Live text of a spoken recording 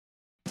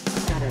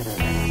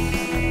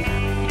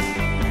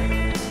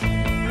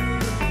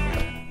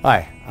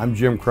Hi, I'm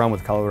Jim Krumm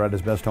with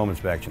Colorado's Best Home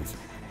Inspections.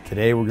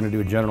 Today we're going to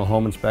do a general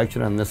home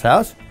inspection on this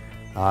house.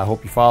 I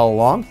hope you follow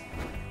along,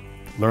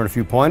 learn a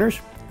few pointers.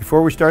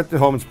 Before we start the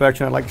home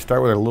inspection, I'd like to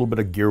start with a little bit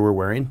of gear we're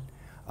wearing.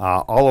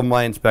 All of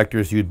my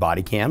inspectors use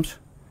body cams.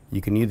 You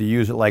can either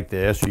use it like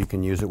this or you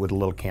can use it with a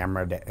little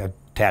camera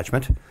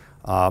attachment.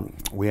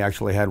 We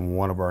actually had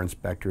one of our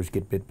inspectors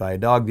get bit by a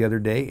dog the other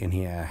day, and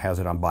he has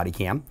it on body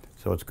cam,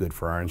 so it's good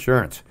for our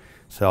insurance.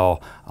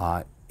 So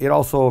it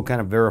also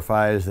kind of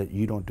verifies that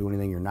you don't do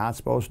anything you're not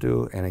supposed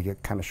to, and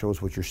it kind of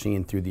shows what you're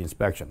seeing through the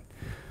inspection.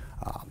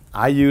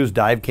 I use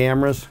dive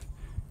cameras.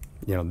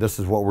 You know, this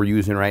is what we're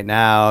using right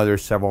now.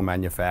 There's several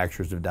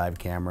manufacturers of dive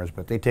cameras,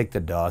 but they take the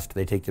dust,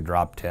 they take the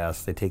drop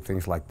tests, they take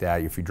things like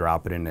that. If you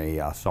drop it in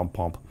a sump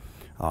pump,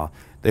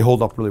 they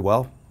hold up really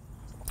well.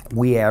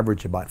 We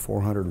average about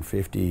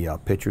 450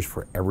 pictures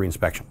for every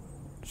inspection.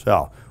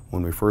 So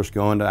when we first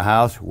go into a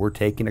house, we're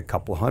taking a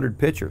couple hundred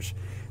pictures.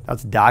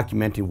 That's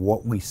documenting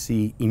what we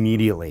see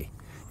immediately.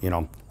 You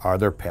know, are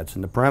there pets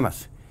in the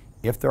premise?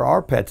 If there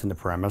are pets in the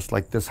premise,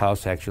 like this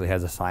house actually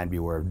has a sign,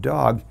 beware of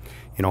dog,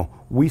 you know,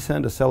 we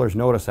send a seller's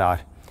notice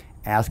out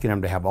asking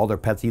them to have all their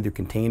pets either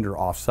contained or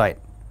off-site.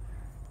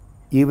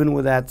 Even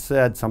with that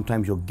said,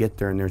 sometimes you'll get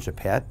there and there's a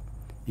pet.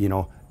 You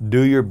know,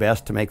 do your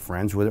best to make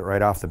friends with it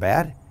right off the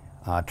bat.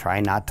 Try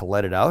not to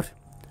let it out.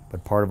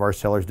 But part of our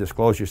seller's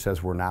disclosure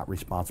says we're not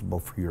responsible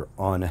for your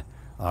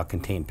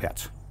uncontained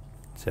pets.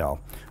 So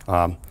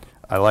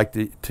I like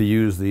to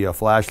use the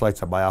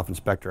flashlights I buy off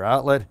Inspector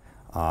Outlet.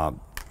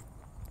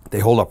 They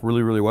hold up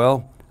really, really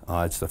well.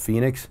 It's the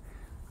Phoenix.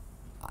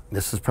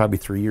 This is probably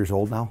 3 years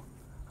old now.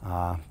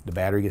 The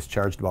battery gets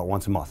charged about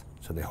once a month,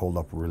 so they hold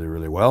up really,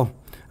 really well.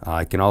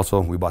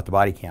 We bought the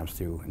body cams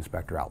through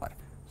Inspector Outlet.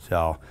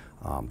 So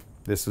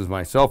this is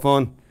my cell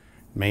phone.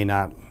 May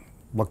not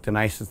look the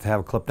nicest to have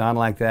it clipped on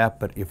like that,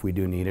 but if we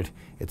do need it,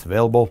 it's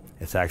available.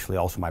 It's actually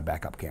also my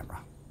backup camera.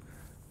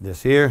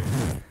 This here,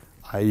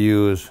 I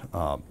use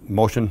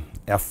Motion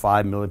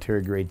F5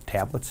 military grade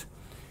tablets.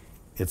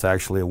 It's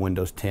actually a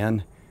Windows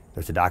 10.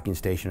 There's a docking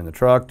station in the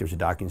truck. There's a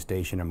docking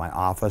station in my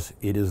office.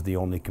 It is the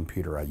only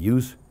computer I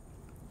use.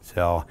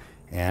 So,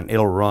 and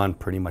it'll run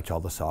pretty much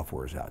all the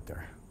softwares out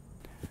there.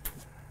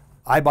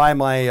 I buy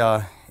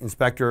my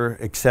inspector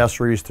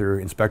accessories through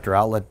Inspector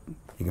Outlet.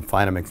 You can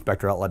find them at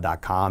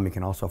InspectorOutlet.com. You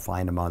can also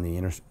find them on the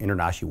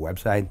InterNACHI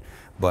website.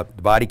 But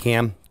the body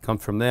cam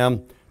comes from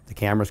them. The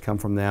cameras come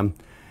from them.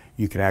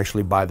 You can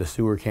actually buy the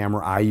sewer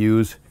camera I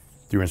use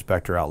through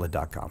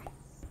InspectorOutlet.com.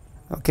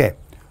 Okay,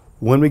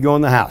 when we go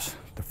in the house,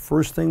 the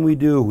first thing we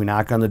do, we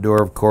knock on the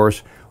door, of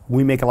course.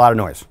 We make a lot of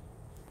noise.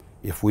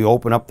 If we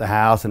open up the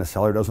house and the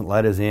seller doesn't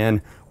let us in,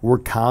 we're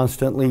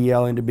constantly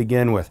yelling to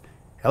begin with.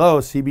 Hello,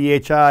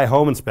 CBHI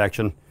home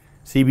inspection,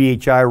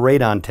 CBHI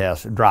radon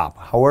test, drop.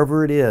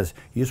 However it is,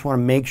 you just want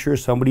to make sure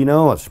somebody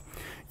knows.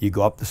 You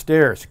go up the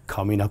stairs,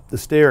 coming up the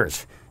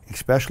stairs,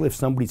 especially if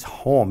somebody's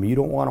home. You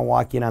don't want to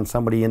walk in on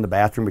somebody in the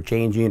bathroom or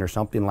changing or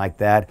something like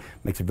that.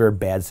 Makes a very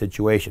bad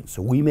situation.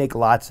 So we make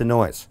lots of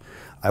noise.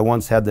 I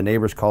once had the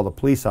neighbors call the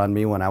police on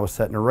me when I was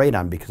setting a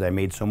radon because I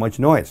made so much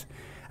noise.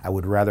 I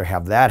would rather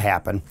have that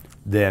happen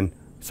than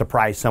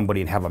surprise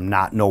somebody and have them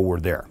not know we're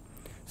there.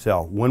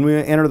 So when we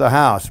enter the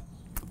house,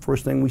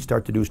 first thing we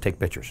start to do is take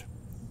pictures.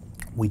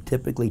 We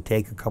typically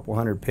take a couple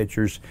hundred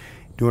pictures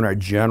doing our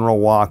general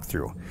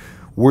walkthrough.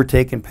 We're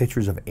taking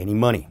pictures of any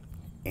money,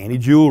 any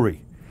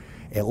jewelry,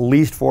 at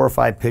least 4 or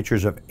 5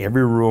 pictures of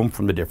every room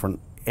from the different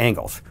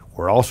angles.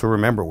 We're also,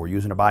 remember, we're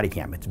using a body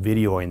cam. It's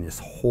videoing this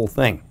whole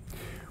thing.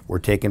 We're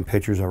taking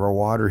pictures of our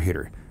water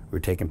heater. We're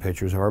taking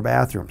pictures of our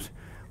bathrooms.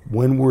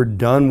 When we're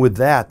done with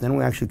that, then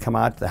we actually come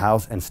out to the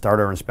house and start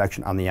our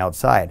inspection on the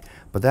outside.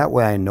 But that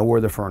way I know where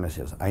the furnace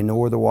is. I know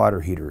where the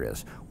water heater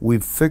is.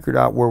 We've figured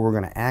out where we're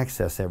going to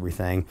access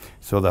everything,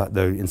 so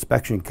the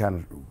inspection kind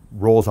of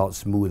rolls out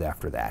smooth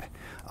after that.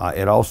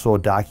 It also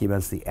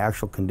documents the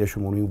actual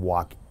condition when we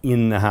walk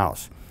in the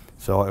house.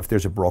 So if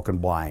there's a broken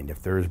blind,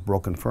 if there's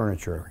broken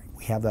furniture,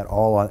 we have that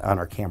all on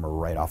our camera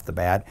right off the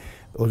bat.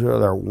 Those are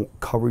our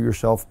cover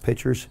yourself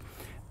pictures.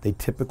 They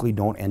typically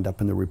don't end up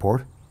in the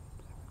report,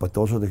 but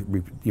those are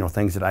the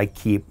things that I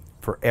keep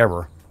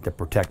forever to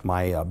protect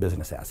my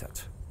business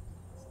assets.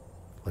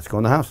 Let's go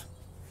in the house.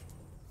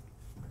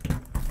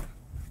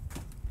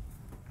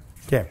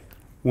 Okay,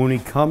 when we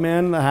come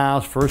in the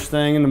house first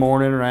thing in the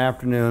morning or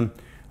afternoon,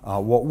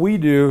 what we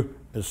do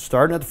is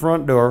starting at the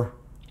front door,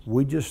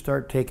 we just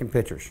start taking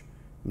pictures.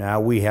 Now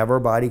we have our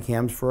body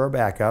cams for our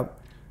backup,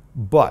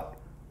 but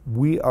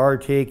we are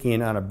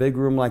taking, on a big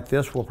room like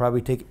this, we'll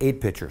probably take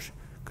 8 pictures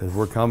because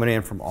we're coming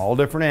in from all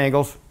different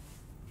angles.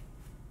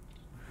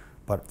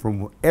 But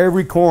from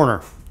every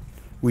corner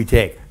we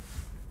take.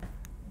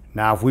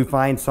 Now if we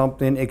find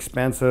something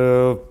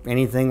expensive,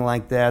 anything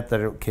like that,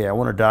 okay, I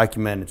want to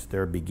document it's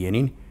their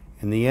beginning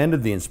and the end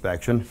of the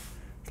inspection.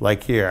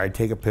 Like here, I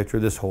take a picture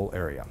of this whole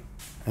area.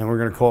 And we're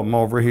going to come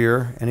over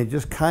here, and it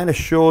just kind of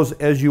shows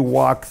as you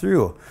walk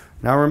through.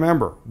 Now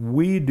remember,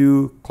 we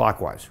do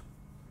clockwise.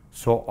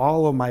 So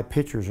all of my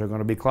pictures are going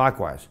to be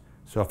clockwise.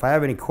 So if I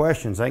have any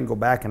questions, I can go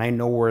back and I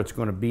know where it's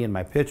going to be in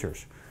my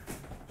pictures.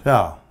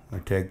 So I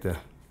take the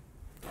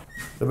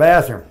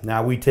bathroom.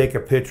 Now we take a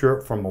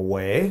picture from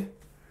away.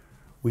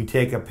 We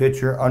take a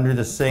picture under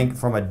the sink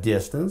from a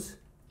distance.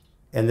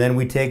 And then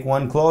we take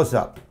one close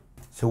up.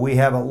 So we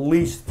have at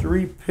least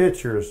 3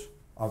 pictures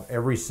of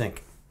every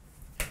sink.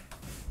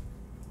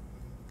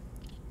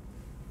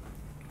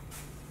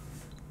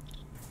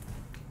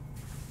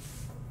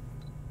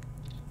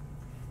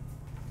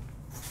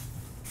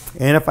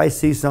 And if I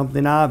see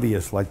something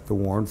obvious like the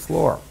worn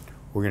floor,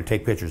 we're going to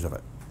take pictures of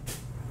it.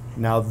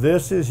 Now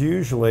this is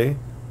usually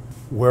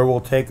where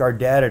we'll take our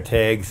data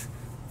tags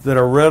that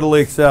are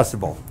readily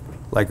accessible.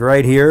 Like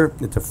right here,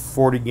 it's a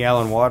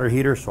 40-gallon water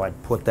heater, so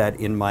I'd put that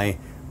in my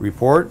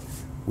report.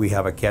 We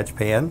have a catch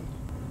pan,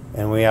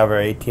 and we have our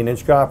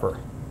 18-inch copper.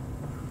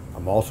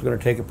 I'm also going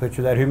to take a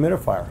picture of that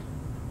humidifier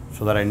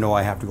so that I know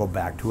I have to go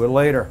back to it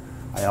later.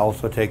 I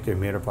also take the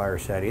humidifier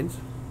settings.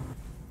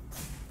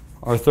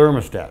 Our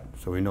thermostat,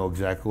 so we know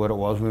exactly what it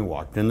was when we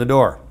walked in the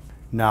door.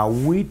 Now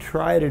we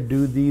try to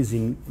do these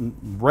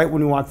right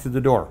when we walk through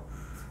the door,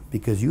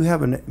 because you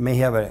may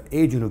have an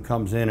agent who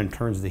comes in and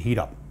turns the heat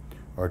up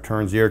or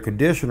turns the air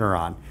conditioner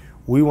on.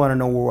 We want to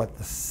know what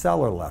the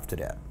seller left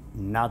it at,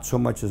 not so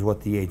much as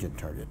what the agent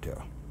turned it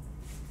to.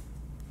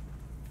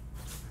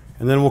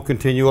 And then we'll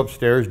continue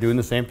upstairs doing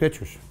the same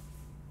pictures.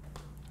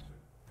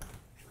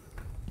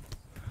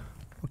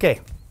 Okay,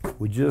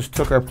 we just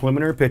took our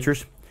preliminary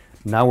pictures.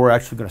 Now we're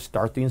actually going to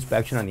start the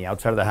inspection on the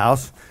outside of the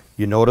house.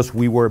 You notice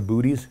we wear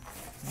booties.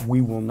 We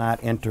will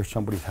not enter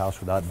somebody's house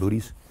without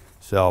booties.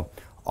 So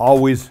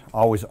always,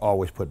 always,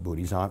 always put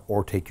booties on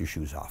or take your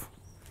shoes off.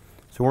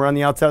 So we're on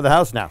the outside of the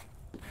house now.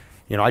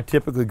 You know, I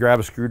typically grab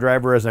a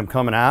screwdriver as I'm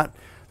coming out.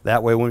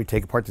 That way when we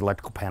take apart the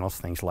electrical panels,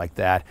 things like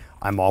that,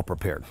 I'm all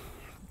prepared.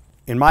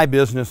 In my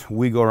business,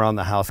 we go around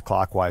the house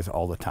clockwise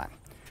all the time.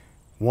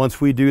 Once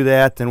we do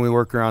that, then we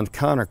work around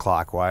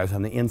counterclockwise.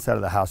 On the inside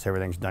of the house,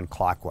 everything's done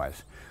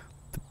clockwise.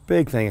 The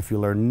big thing, if you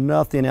learn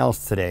nothing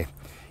else today,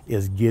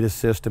 is get a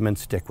system and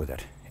stick with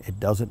it. It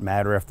doesn't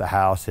matter if the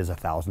house is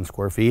 1,000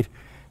 square feet,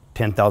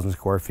 10,000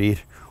 square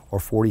feet, or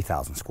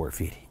 40,000 square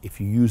feet. If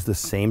you use the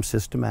same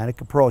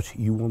systematic approach,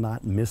 you will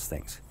not miss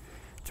things.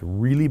 It's a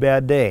really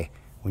bad day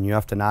when you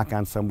have to knock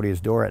on somebody's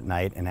door at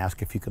night and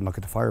ask if you can look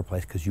at the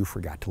fireplace because you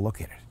forgot to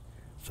look at it.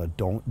 So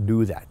don't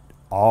do that.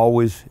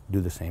 Always do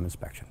the same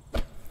inspection.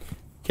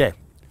 Okay.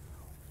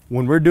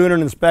 When we're doing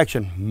an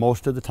inspection,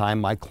 most of the time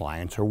my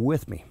clients are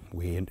with me.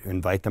 We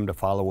invite them to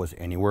follow us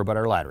anywhere but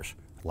our ladders.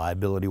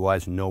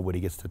 Liability-wise, nobody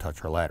gets to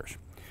touch our ladders.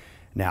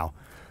 Now,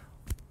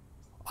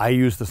 I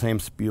use the same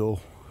spiel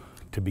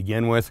to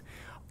begin with.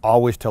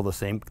 Always tell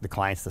the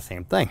clients the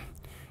same thing.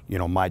 You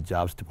know, my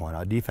job's to point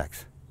out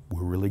defects.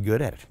 We're really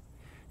good at it.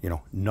 You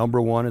know, number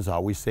 1 is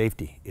always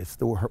safety. It's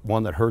the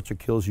one that hurts or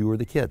kills you or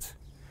the kids.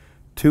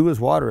 2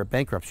 is water, it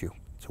bankrupts you.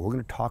 So we're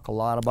going to talk a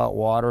lot about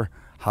water,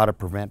 how to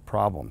prevent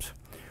problems.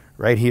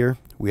 Right here,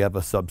 we have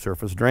a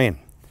subsurface drain.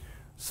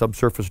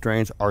 Subsurface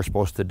drains are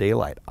supposed to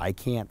daylight. I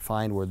can't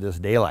find where this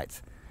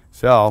daylights.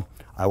 So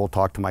I will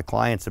talk to my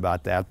clients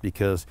about that,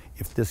 because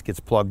if this gets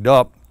plugged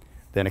up,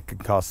 then it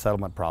could cause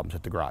settlement problems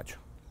at the garage.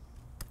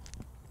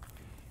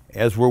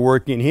 As we're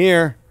working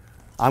here,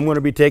 I'm going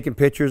to be taking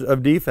pictures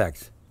of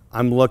defects.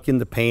 I'm looking,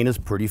 the paint is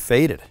pretty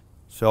faded.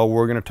 So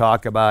we're going to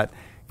talk about,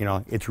 you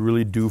know, it's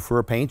really due for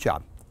a paint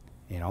job.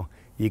 You know,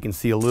 you can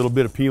see a little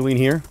bit of peeling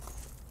here.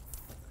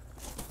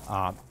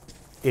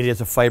 It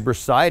is a fiber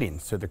siding,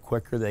 so the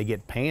quicker they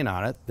get paint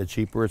on it, the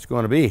cheaper it's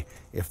going to be.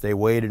 If they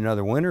wait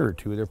another winter or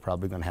 2, they're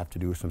probably going to have to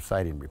do some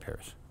siding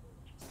repairs.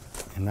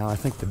 And now I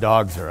think the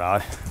dogs are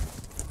out.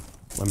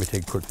 Let me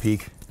take a quick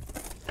peek.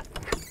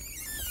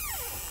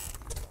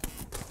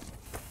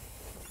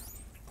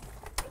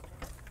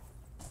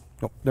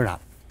 Nope, they're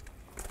not.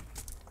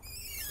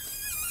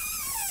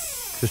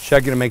 Just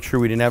checking to make sure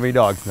we didn't have any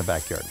dogs in the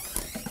backyard.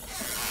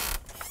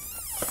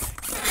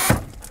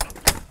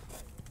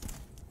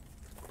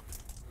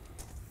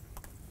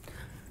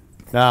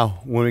 Now,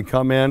 when we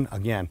come in,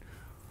 again,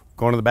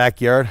 going to the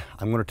backyard,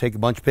 I'm going to take a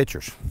bunch of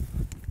pictures.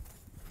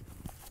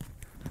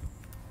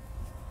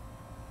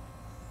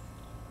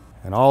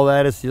 And all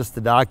that is just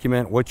to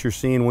document what you're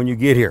seeing when you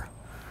get here.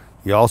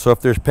 You also,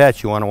 if there's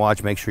pets you want to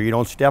watch, make sure you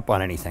don't step on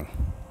anything.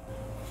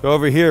 So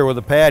over here with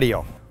the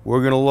patio, we're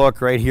going to look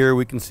right here,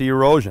 we can see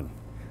erosion.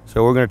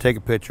 So we're going to take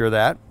a picture of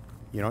that,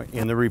 you know,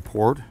 in the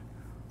report.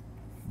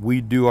 We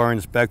do our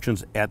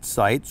inspections at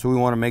site, so we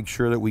want to make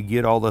sure that we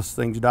get all those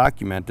things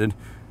documented,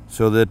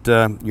 so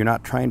that you're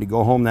not trying to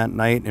go home that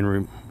night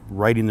and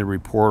writing the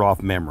report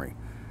off memory.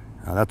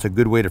 That's a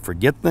good way to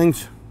forget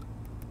things.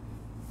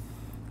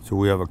 So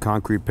we have a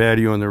concrete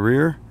patio in the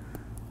rear,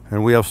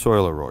 and we have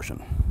soil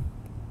erosion.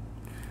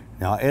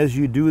 Now, as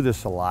you do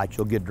this a lot,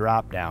 you'll get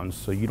drop downs,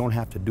 so you don't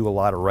have to do a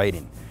lot of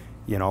writing.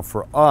 You know,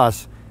 for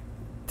us,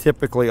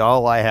 typically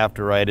all I have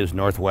to write is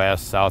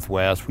northwest,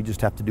 southwest. We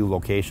just have to do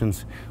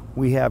locations.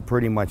 We have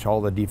pretty much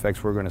all the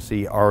defects we're going to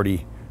see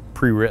already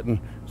pre-written,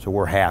 so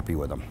we're happy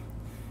with them.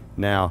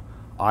 Now,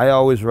 I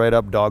always write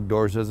up dog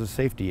doors as a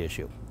safety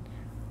issue.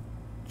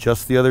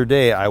 Just the other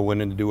day, I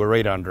went in to do a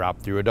radon drop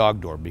through a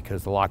dog door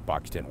because the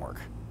lockbox didn't work.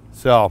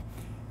 So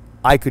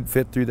I could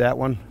fit through that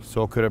one,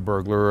 so could a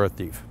burglar or a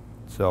thief.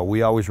 So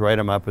we always write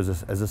them up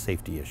as a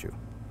safety issue.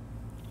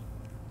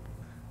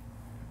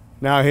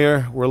 Now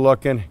here we're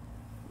looking,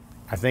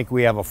 I think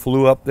we have a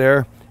flue up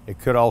there. It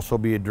could also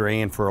be a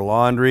drain for a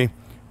laundry,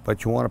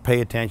 but you want to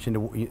pay attention to,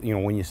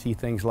 when you see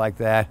things like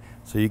that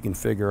so you can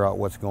figure out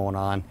what's going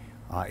on.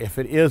 If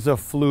it is a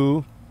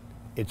flue,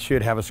 it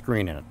should have a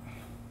screen in it.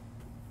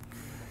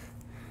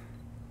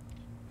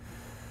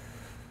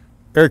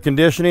 Air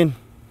conditioning,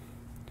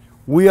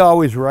 we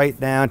always write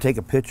down, take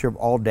a picture of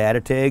all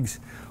data tags.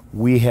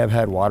 We have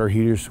had water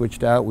heaters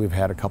switched out. We've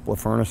had a couple of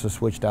furnaces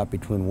switched out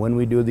between when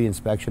we do the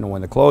inspection and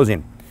when the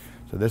closing.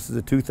 So this is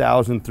a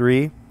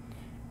 2003.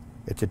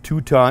 It's a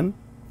 2-ton.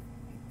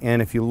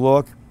 And if you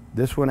look,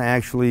 this one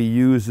actually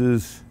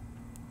uses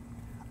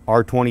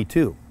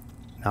R22.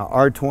 Now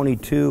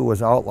R22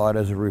 was outlawed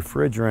as a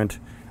refrigerant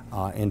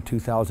in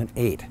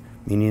 2008,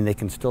 meaning they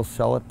can still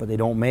sell it, but they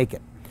don't make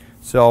it.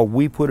 So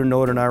we put a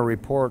note in our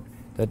report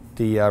that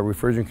the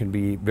refrigerant can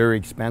be very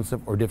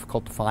expensive or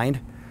difficult to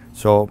find.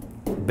 So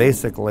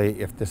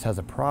basically, if this has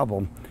a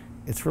problem,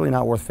 it's really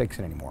not worth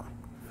fixing anymore.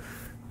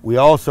 We've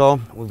got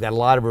a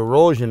lot of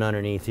erosion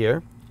underneath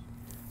here,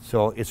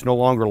 so it's no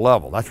longer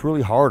level. That's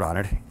really hard on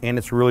it, and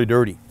it's really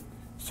dirty.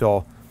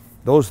 So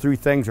those three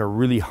things are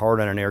really hard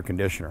on an air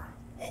conditioner.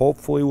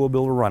 Hopefully we'll be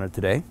able to run it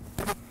today.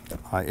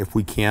 If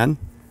we can,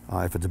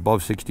 if it's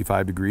above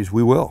 65 degrees,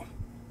 we will.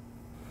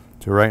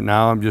 So right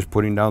now I'm just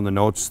putting down the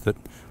notes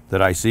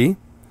that I see,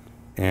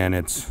 and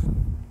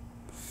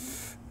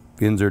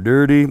fins are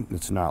dirty,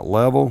 it's not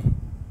level,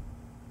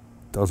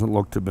 doesn't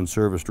look to have been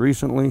serviced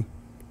recently,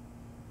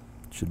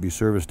 should be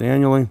serviced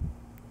annually.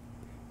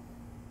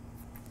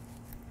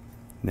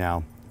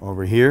 Now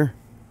over here,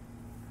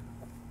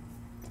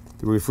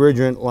 the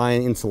refrigerant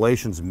line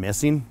insulation's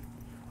missing.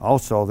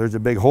 Also, there's a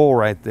big hole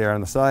right there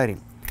on the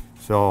siding.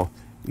 So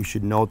you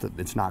should note that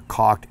it's not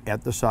caulked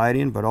at the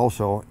siding, but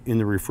also in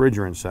the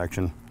refrigerant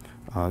section,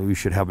 we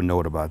should have a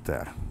note about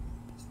that.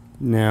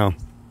 Now,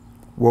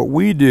 what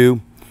we do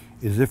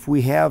is if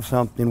we have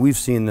something, we've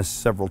seen this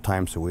several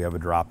times, so we have a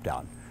drop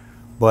down.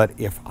 But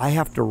if I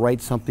have to write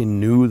something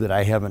new that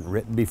I haven't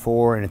written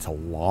before and it's a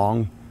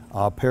long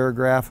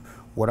paragraph,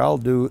 what I'll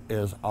do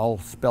is I'll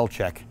spell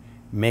check,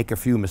 make a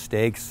few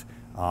mistakes,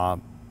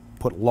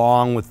 put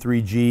long with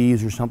 3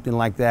 G's or something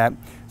like that,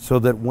 so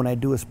that when I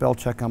do a spell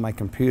check on my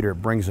computer, it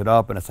brings it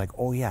up and it's like,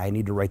 oh yeah, I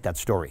need to write that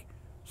story.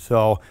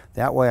 So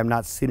that way I'm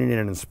not sitting in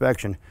an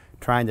inspection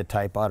trying to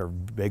type out a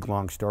big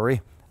long story.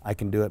 I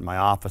can do it in my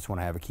office when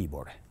I have a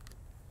keyboard.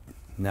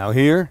 Now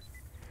here,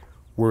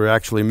 we're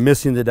actually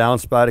missing the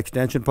downspout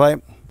extension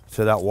pipe.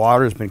 So that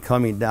water has been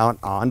coming down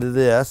onto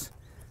this.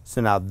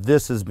 So now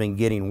this has been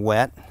getting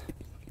wet.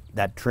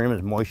 That trim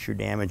is moisture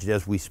damaged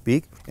as we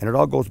speak. And it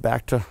all goes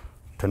back to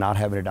not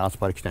having a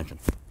downspout extension.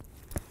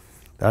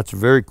 That's a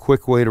very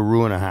quick way to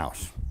ruin a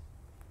house.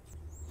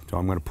 So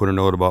I'm going to put a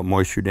note about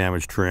moisture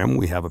damage trim.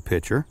 We have a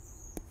picture.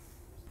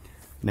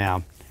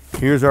 Now,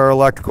 here's our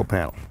electrical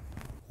panel.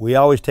 We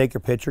always take a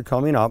picture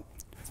coming up.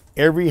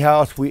 Every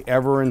house we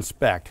ever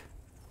inspect,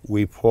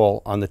 we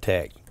pull on the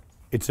tag.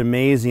 It's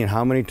amazing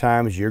how many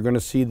times you're going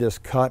to see this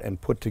cut and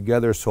put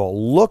together so it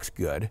looks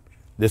good.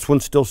 This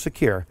one's still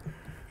secure.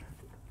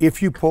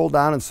 If you pull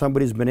down and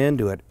somebody's been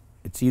into it,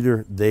 it's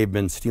either they've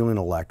been stealing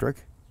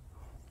electric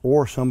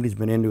or somebody's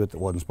been into it that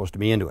wasn't supposed to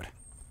be into it.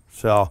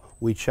 So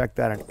we check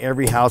that on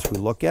every house we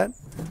look at.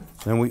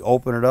 Then we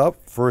open it up.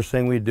 First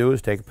thing we do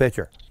is take a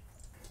picture.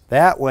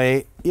 That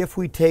way, if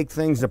we take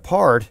things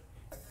apart,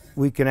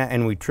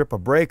 and we trip a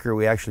breaker,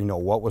 we actually know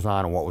what was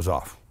on and what was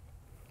off.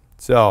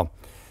 So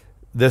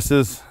this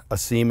is a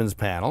Siemens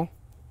panel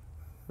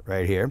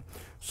right here.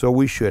 So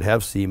we should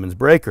have Siemens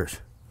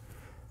breakers.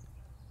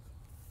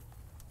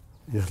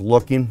 Just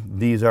looking,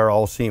 these are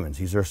all Siemens.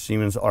 These are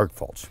Siemens arc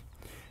faults.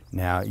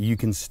 Now you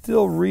can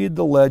still read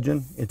the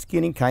legend. It's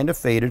getting kind of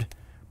faded,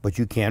 but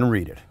you can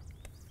read it.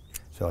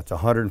 So it's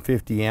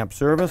 150 amp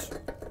service.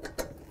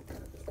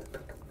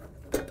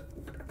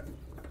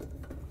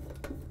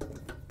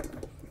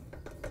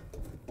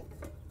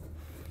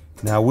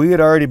 Now we had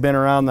already been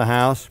around the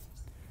house.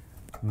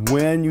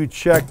 When you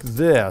check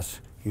this,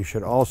 you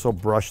should also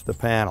brush the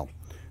panel.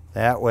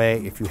 That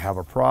way, if you have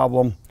a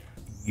problem,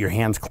 your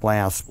hands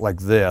clasp like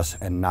this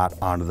and not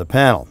onto the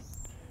panel.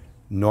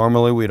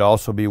 Normally, we'd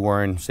also be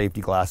wearing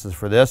safety glasses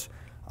for this.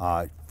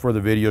 For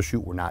the video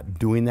shoot, we're not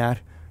doing that,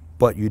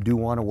 but you do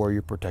want to wear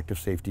your protective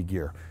safety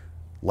gear.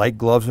 Light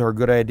gloves are a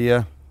good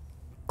idea.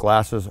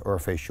 Glasses or a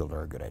face shield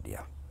are a good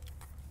idea.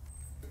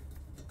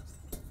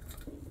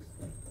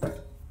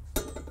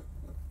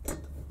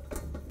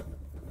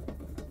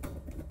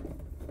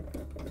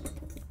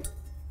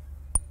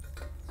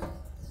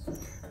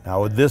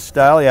 Now with this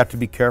style, you have to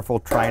be careful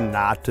trying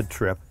not to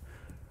trip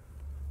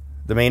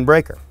the main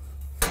breaker.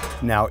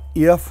 Now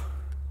if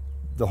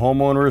the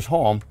homeowner is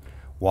home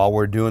while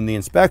we're doing the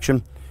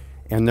inspection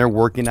and they're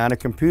working on a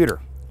computer,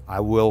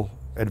 I will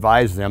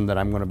advise them that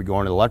I'm going to be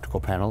going to the electrical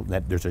panel,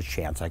 that there's a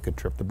chance I could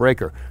trip the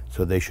breaker.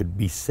 So they should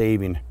be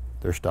saving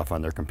their stuff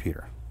on their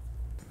computer.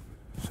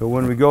 So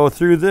when we go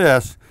through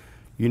this,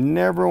 you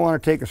never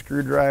want to take a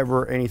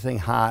screwdriver or anything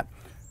hot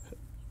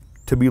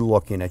to be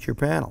looking at your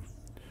panel.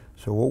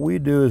 So what we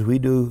do is we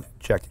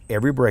check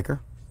every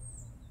breaker,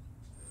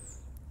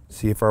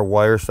 see if our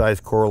wire size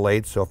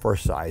correlates, so if our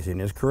sizing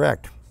is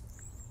correct.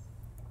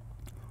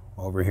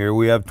 Over here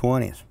we have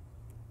 20s.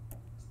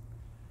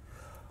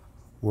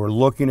 We're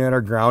looking at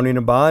our grounding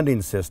and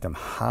bonding system.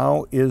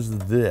 How is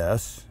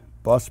this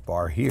bus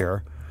bar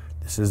here?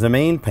 This is the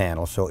main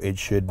panel, so it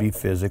should be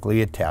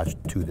physically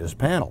attached to this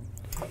panel.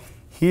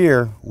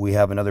 Here we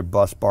have another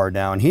bus bar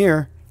down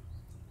here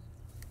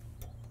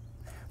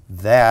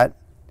that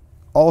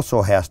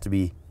also has to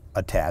be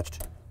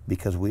attached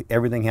because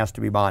everything has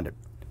to be bonded.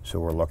 So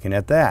we're looking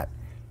at that.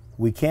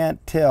 We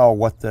can't tell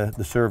what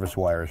the service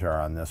wires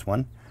are on this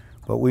one,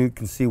 but we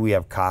can see we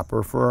have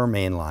copper for our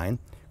main line,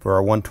 for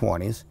our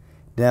 120s.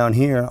 Down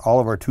here, all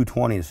of our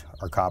 220s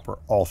are copper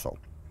also.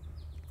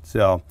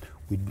 So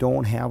we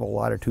don't have a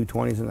lot of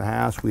 220s in the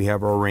house. We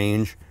have our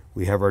range,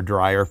 we have our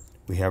dryer,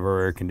 we have our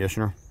air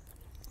conditioner.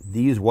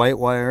 These white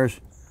wires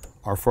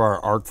are for our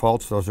arc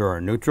faults. Those are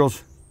our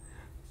neutrals.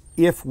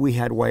 If we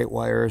had white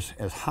wires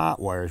as hot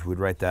wires, we'd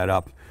write that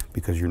up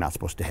because you're not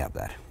supposed to have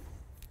that.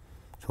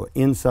 So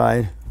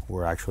inside,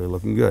 we're actually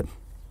looking good.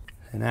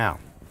 And now,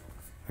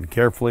 I'm gonna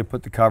carefully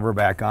put the cover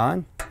back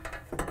on.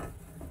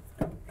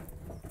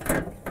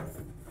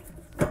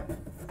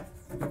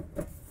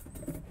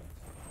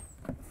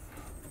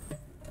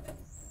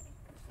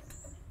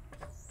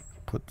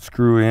 Put the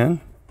screw in.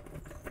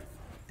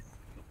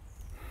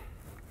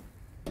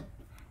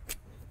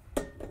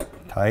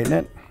 Tighten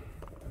it.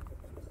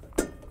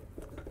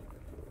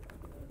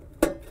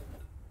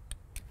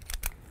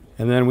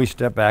 And then we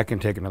step back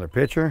and take another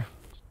picture,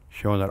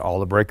 showing that all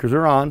the breakers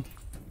are on.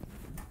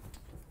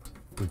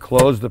 We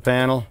close the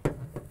panel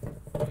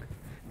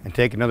and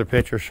take another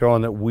picture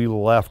showing that we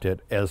left it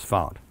as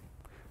found.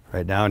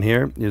 Right down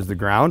here is the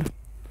ground.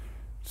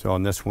 So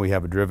on this one we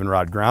have a driven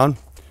rod ground.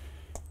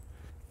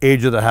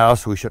 Age of the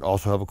house, we should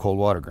also have a cold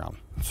water ground.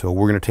 So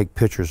we're going to take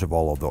pictures of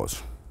all of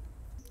those.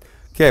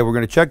 Okay, we're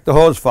going to check the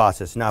hose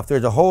faucets. Now if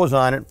there's a hose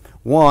on it,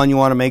 one, you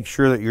want to make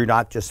sure that you're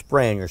not just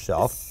spraying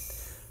yourself.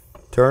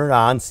 Turn it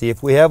on, see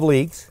if we have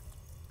leaks.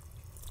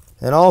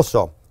 And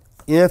also,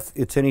 if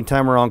it's any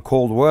time around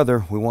cold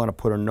weather, we want to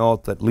put a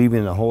note that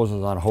leaving the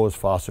hoses on a hose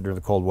faucet during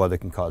the cold weather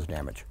can cause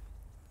damage.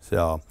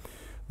 So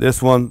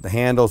this one, the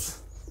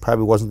handles,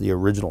 probably wasn't the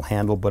original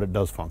handle, but it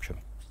does function.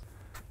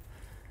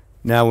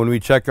 Now when we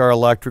check our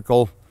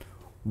electrical,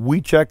 we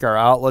check our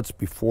outlets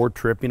before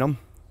tripping them.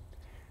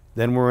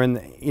 Then we're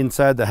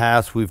inside the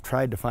house, we've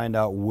tried to find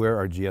out where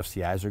our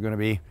GFCIs are going to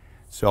be.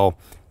 So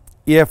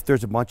if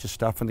there's a bunch of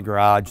stuff in the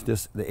garage,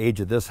 the age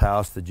of this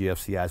house, the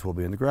GFCIs will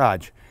be in the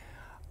garage.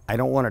 I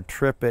don't want to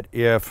trip it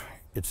if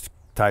it's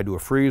tied to a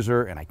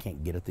freezer and I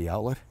can't get at the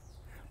outlet.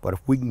 But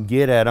if we can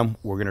get at them,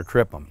 we're going to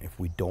trip them. If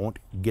we don't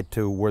get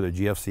to where the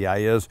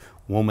GFCI is,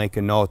 we'll make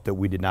a note that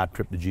we did not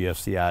trip the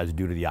GFCIs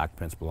due to the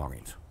occupant's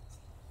belongings.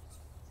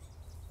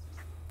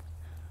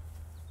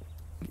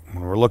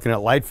 When we're looking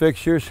at light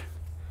fixtures,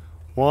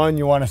 one,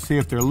 you want to see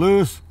if they're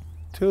loose.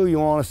 Two, you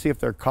want to see if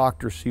they're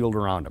caulked or sealed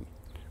around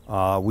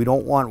them. We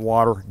don't want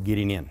water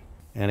getting in.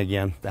 And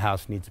again, the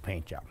house needs a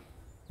paint job.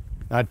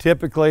 Now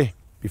typically,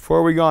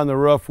 before we go on the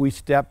roof, we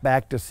step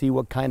back to see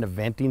what kind of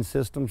venting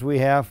systems we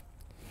have.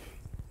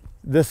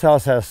 This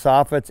house has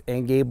soffits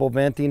and gable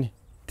venting.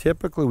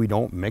 Typically, we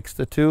don't mix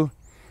the two.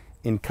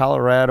 In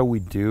Colorado, we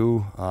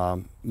do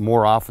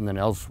more often than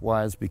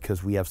elsewise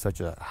because we have such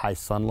a high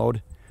sun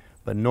load.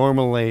 But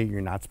normally, you're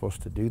not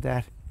supposed to do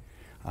that.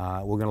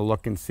 We're going to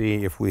look and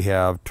see if we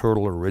have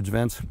turtle or ridge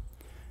vents.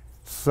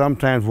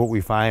 Sometimes what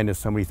we find is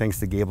somebody thinks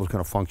the gable is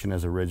going to function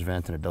as a ridge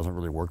vent and it doesn't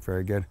really work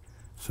very good.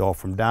 So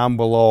from down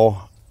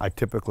below, I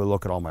typically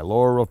look at all my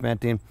lower roof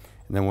venting, and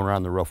then when we're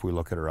on the roof, we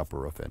look at our upper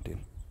roof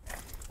venting.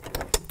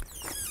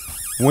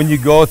 When you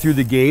go through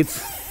the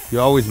gates, you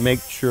always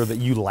make sure that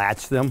you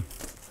latch them.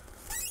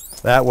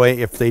 That way,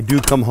 if they do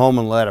come home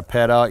and let a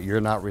pet out, you're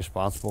not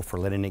responsible for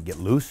letting it get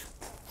loose.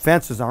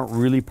 Fences aren't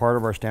really part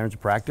of our standards of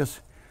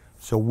practice,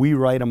 so we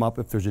write them up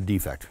if there's a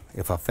defect.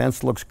 If a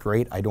fence looks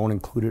great, I don't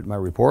include it in my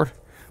report,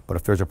 but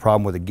if there's a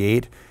problem with a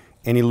gate,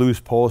 any loose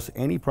posts,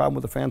 any problem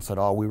with the fence at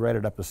all, we write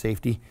it up as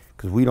safety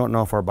because we don't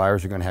know if our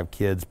buyers are going to have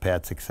kids,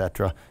 pets,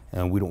 etc.,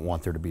 and we don't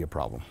want there to be a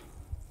problem.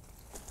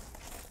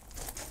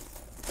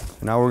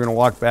 So now we're going to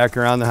walk back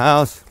around the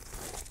house.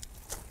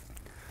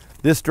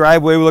 This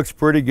driveway looks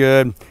pretty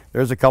good.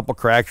 There's a couple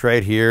cracks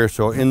right here,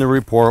 so in the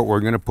report we're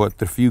going to put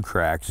the few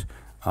cracks.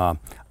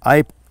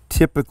 I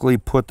typically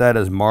put that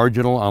as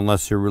marginal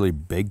unless they're really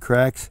big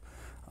cracks.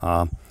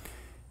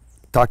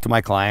 Talk to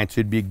my clients,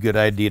 it'd be a good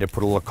idea to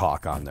put a little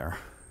caulk on there.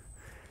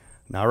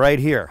 Now right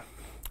here,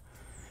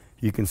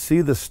 you can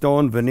see the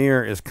stone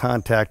veneer is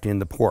contacting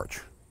the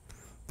porch.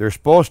 They're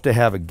supposed to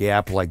have a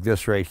gap like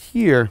this right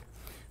here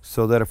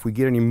so that if we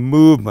get any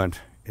movement,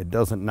 it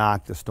doesn't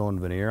knock the stone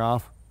veneer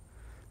off.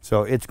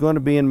 So it's going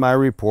to be in my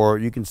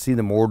report. You can see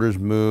the mortar's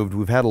moved.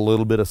 We've had a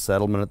little bit of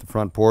settlement at the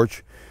front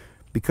porch.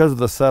 Because of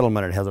the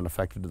settlement, it hasn't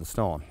affected the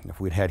stone. If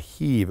we'd had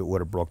heave, it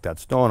would have broke that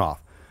stone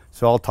off.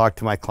 So I'll talk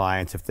to my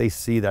clients. If they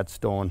see that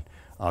stone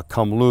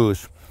come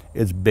loose,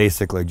 it's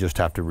basically just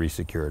have to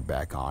re-secure it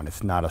back on.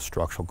 It's not a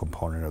structural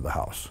component of the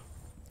house.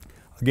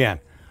 Again,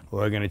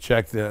 we're going to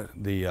check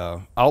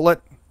the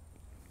outlet,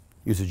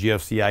 use a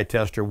GFCI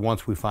tester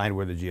once we find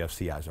where the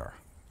GFCIs are.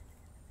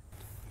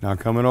 Now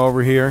coming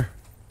over here,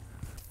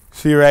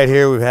 see right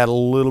here, we've had a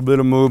little bit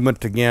of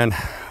movement. Again,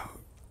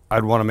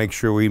 I'd want to make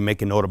sure we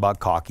make a note about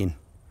caulking.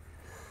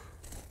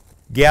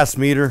 Gas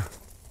meter,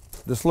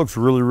 this looks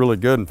really, really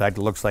good. In fact,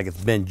 it looks like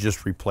it's been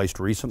just replaced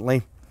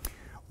recently.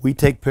 We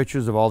take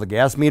pictures of all the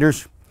gas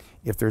meters.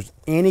 If there's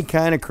any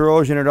kind of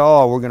corrosion at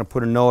all, we're going to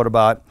put a note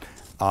about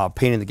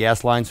painting the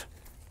gas lines,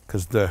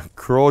 because the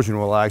corrosion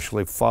will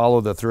actually follow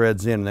the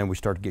threads in and then we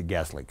start to get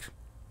gas leaks.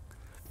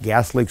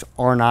 Gas leaks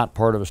are not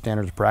part of a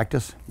standards of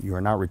practice. You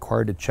are not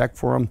required to check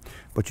for them,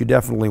 but you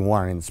definitely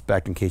want to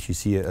inspect in case you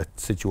see a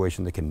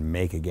situation that can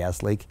make a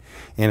gas leak.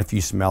 And if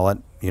you smell it,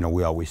 you know,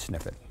 we always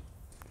sniff it.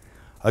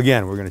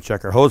 Again, we're going to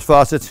check our hose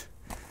faucets.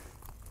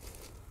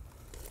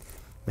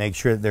 Make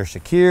sure that they're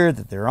secure,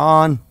 that they're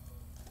on.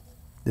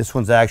 This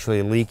one's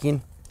actually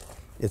leaking.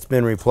 It's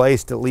been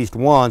replaced at least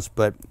once,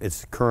 but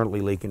it's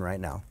currently leaking right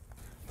now.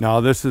 Now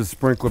this is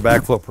sprinkler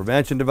backflow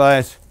prevention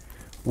device.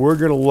 We're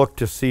going to look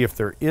to see if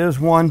there is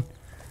one.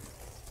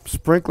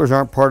 Sprinklers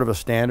aren't part of a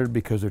standard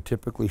because they're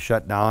typically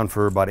shut down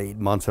for about 8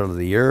 months out of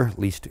the year, at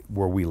least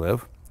where we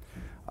live.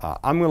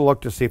 I'm going to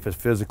look to see if it's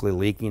physically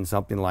leaking,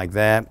 something like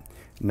that.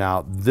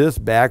 Now this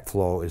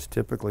backflow is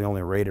typically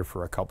only rated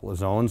for a couple of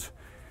zones.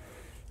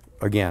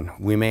 Again,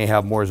 we may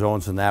have more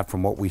zones than that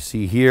from what we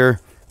see here,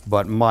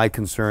 but my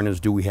concern is,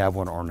 do we have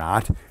one or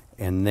not?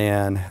 And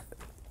then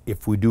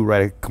if we do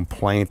write a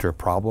complaint or a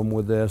problem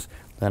with this,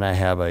 then I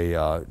have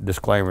a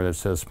disclaimer that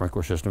says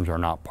sprinkler systems are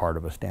not part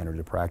of a standard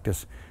of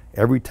practice.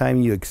 Every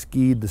time you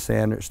exceed the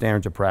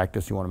standards of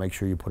practice, you want to make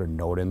sure you put a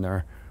note in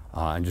there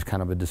and just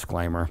kind of a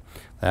disclaimer.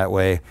 That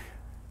way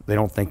they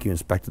don't think you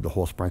inspected the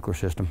whole sprinkler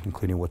system,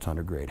 including what's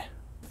under grade.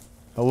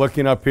 Now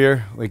looking up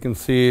here, we can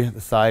see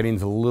the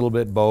siding's a little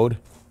bit bowed.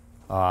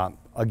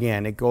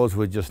 Again, it goes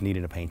with just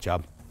needing a paint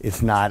job.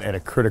 It's not at a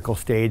critical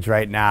stage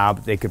right now,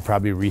 but they could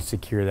probably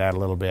re-secure that a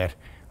little bit.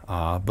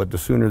 But the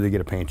sooner they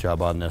get a paint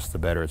job on this, the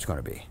better it's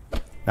going to be.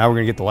 Now we're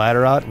going to get the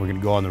ladder out. We're going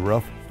to go on the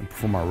roof and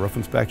perform our roof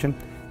inspection,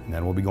 and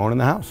then we'll be going in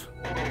the house.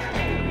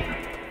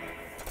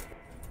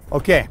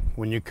 Okay,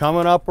 when you're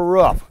coming up a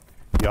roof,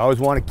 you always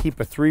want to keep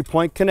a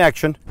 3-point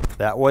connection.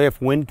 That way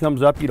if wind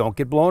comes up, you don't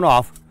get blown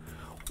off.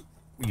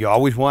 You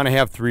always want to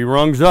have 3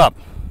 rungs up.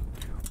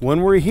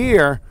 When we're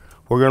here,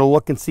 we're going to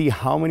look and see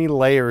how many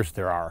layers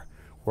there are.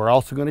 We're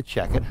also going to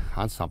check it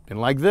on something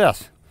like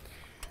this.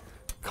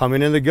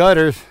 Coming in the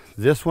gutters,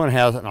 this one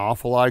has an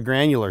awful lot of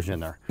granulars in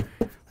there.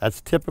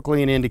 That's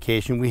typically an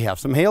indication we have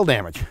some hail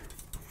damage.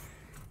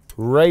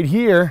 Right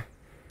here,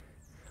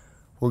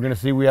 we're going to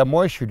see we have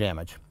moisture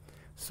damage.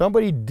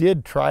 Somebody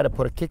did try to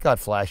put a kickout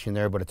flash in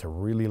there, but it's a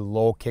really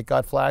low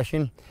kickout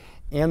flashing,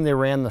 and they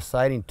ran the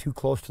siding too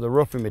close to the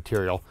roofing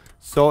material,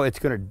 so it's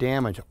going to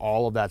damage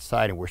all of that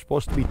siding. We're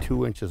supposed to be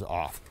 2 inches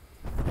off.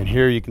 And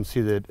here you can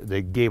see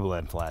the gable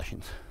end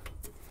flashings.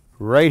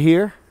 Right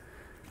here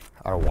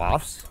are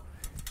wafts.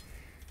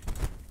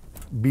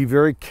 Be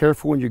very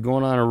careful when you're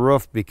going on a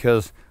roof,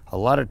 because a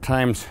lot of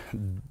times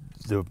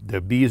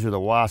the bees or the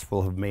wasps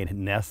will have made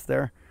nests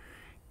there,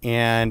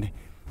 and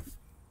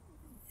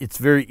it's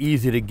very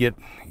easy to get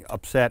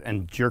upset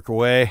and jerk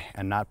away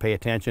and not pay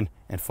attention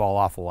and fall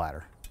off a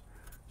ladder.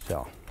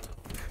 So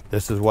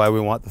this is why we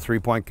want the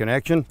 3-point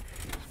connection,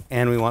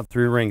 and we want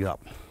 3 rings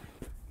up.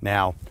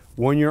 Now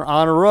when you're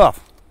on a roof,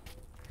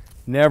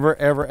 never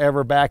ever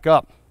ever back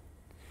up.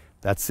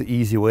 That's the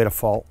easy way to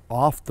fall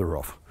off the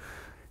roof.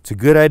 It's a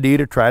good idea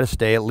to try to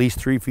stay at least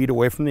 3 feet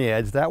away from the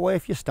edge. That way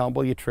if you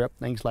stumble, you trip,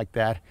 things like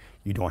that,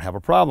 you don't have a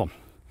problem.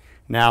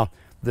 Now,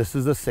 this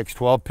is a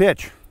 612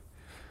 pitch.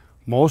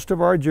 Most of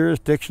our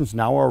jurisdictions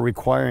now are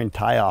requiring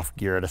tie-off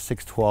gear at a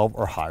 612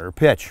 or higher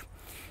pitch.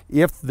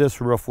 If this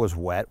roof was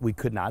wet, we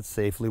could not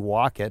safely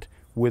walk it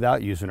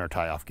without using our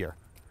tie-off gear.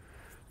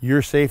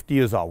 Your safety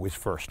is always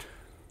first.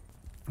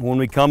 When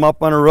we come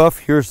up on a roof,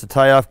 here's the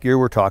tie-off gear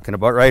we're talking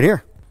about right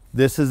here.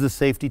 This is the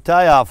safety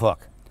tie-off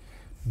hook.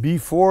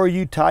 Before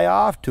you tie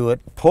off to it,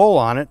 pull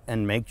on it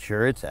and make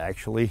sure it's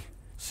actually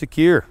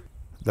secure.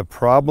 The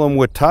problem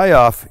with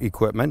tie-off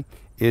equipment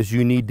is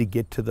you need to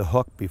get to the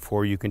hook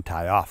before you can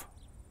tie off.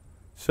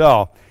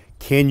 So,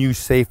 can you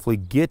safely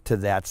get to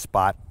that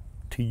spot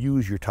to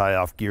use your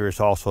tie-off gear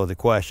is also the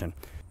question.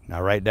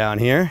 Now right down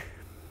here,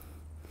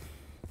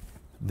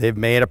 they've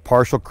made a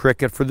partial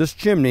cricket for this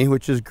chimney,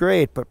 which is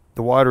great, but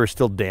the water is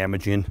still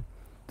damaging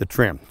the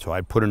trim. So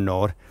I'd put a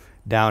note.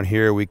 Down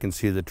here we can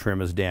see the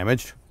trim is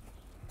damaged.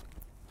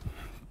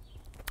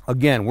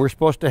 Again, we're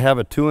supposed to have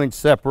a 2-inch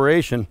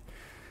separation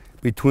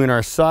between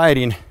our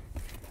siding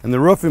and the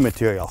roofing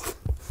material.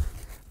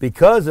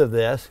 Because of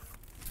this,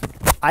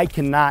 I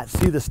cannot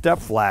see the step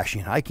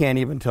flashing. I can't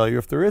even tell you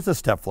if there is a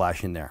step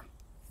flashing there.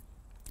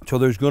 So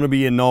there's going to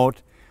be a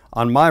note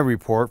on my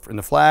report in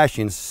the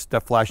flashings,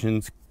 step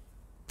flashings,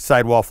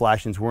 sidewall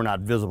flashings were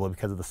not visible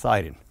because of the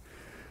siding.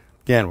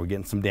 Again, we're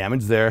getting some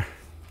damage there.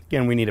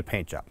 Again, we need a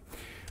paint job.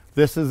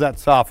 This is that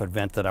soffit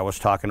vent that I was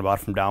talking about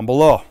from down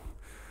below.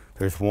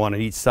 There's one at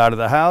each side of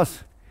the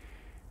house.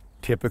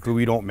 Typically,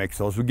 we don't mix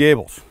those with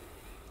gables.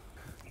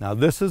 Now,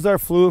 this is our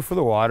flue for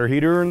the water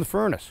heater and the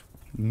furnace.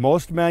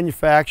 Most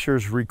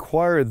manufacturers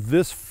require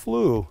this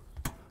flue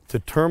to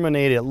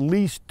terminate at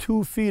least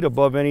 2 feet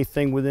above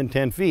anything within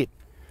 10 feet.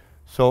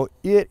 So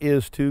it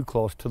is too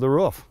close to the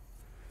roof.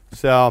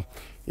 So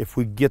if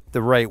we get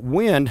the right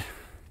wind,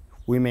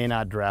 we may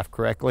not draft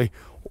correctly,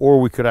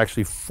 or we could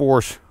actually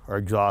force our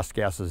exhaust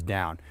gases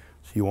down.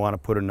 So you want to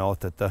put a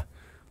note that the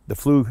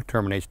flue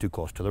terminates too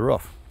close to the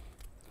roof.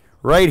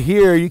 Right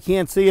here, you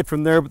can't see it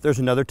from there, but there's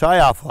another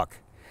tie-off hook.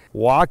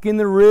 Walking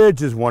the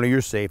ridge is one of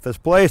your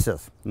safest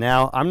places.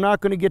 Now, I'm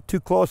not going to get too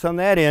close on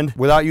that end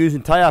without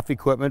using tie-off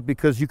equipment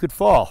because you could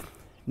fall.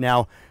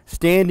 Now,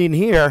 standing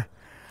here,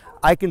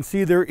 I can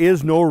see there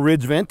is no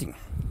ridge venting.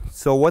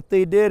 So what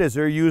they did is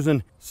they're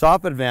using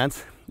soffit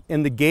vents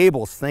in the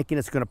gables, thinking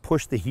it's going to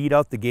push the heat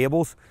out the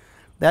gables.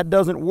 That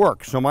doesn't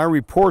work. So my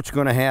report's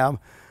going to have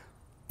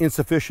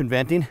insufficient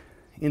venting,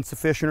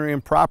 insufficient or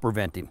improper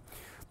venting.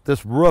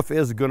 This roof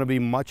is going to be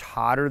much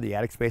hotter. The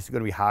attic space is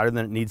going to be hotter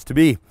than it needs to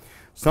be.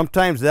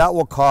 Sometimes that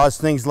will cause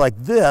things like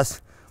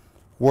this,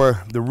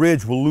 where the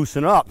ridge will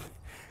loosen up.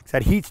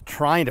 That heat's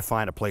trying to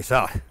find a place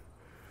out.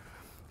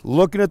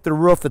 Looking at the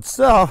roof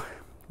itself,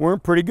 we're in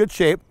pretty good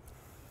shape.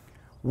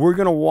 We're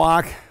going to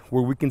walk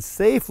where we can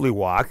safely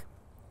walk.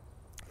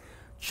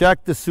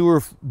 Check the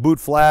sewer boot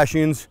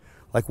flashings,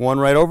 like one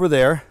right over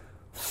there.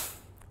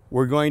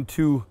 We're going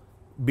to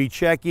be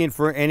checking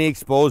for any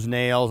exposed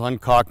nails,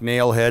 uncaulked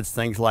nail heads,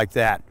 things like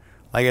that.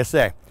 Like I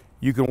say,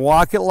 you can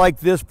walk it like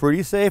this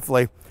pretty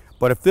safely.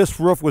 But if this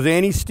roof was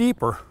any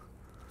steeper,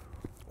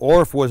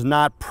 or if it was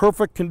not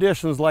perfect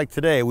conditions like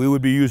today, we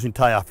would be using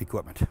tie-off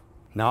equipment.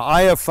 Now,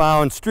 I have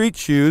found street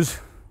shoes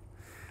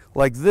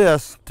like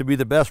this to be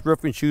the best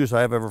roofing shoes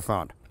I have ever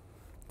found.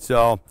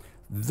 So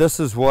this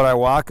is what I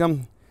walk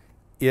them.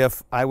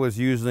 If I was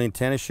using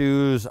tennis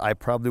shoes, I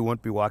probably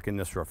wouldn't be walking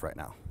this roof right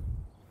now.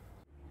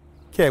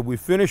 Okay, we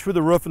finished with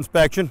the roof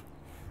inspection.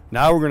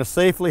 Now we're going to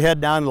safely head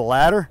down to the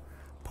ladder,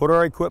 put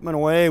our equipment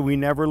away. We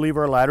never leave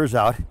our ladders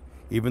out.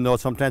 Even though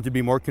sometimes it'd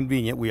be more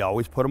convenient, we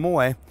always put them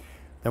away.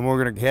 Then we're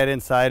going to head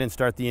inside and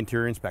start the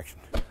interior inspection.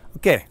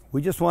 Okay,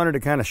 we just wanted to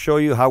kind of show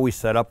you how we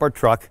set up our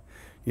truck.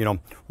 You know,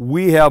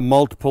 we have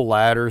multiple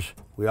ladders.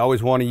 We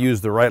always want to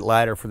use the right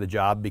ladder for the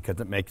job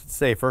because it makes it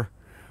safer.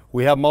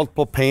 We have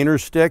multiple painter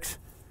sticks.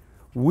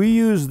 We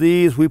use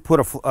these, we put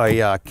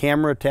a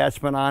camera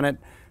attachment on it.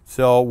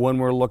 So when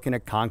we're looking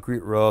at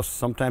concrete roofs,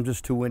 sometimes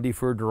it's too windy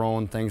for a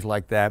drone, things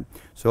like that.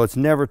 So it's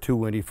never too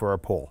windy for our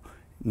pole.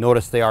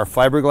 Notice they are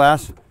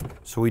fiberglass,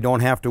 so we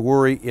don't have to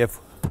worry if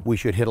we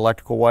should hit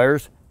electrical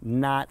wires.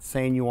 Not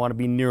saying you want to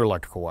be near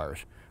electrical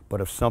wires,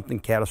 but if something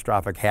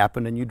catastrophic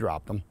happened and you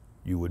dropped them,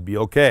 you would be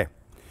okay.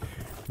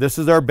 This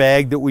is our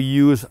bag that we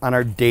use on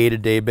our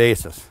day-to-day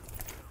basis.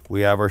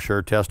 We have our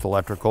Sure Test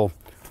electrical.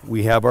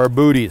 We have our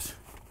booties.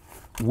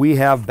 We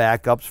have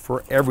backups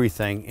for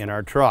everything in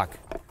our truck.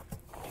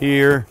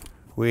 Here,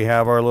 we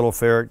have our little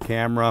ferret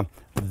camera.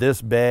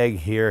 This bag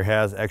here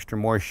has extra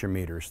moisture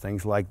meters,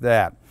 things like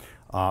that.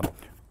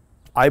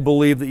 I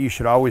believe that you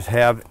should always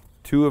have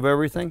 2 of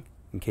everything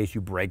in case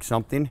you break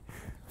something.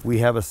 We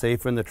have a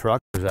safe in the truck.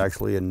 There's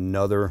actually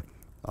another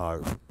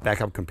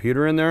backup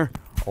computer in there,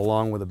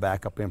 along with a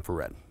backup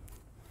infrared.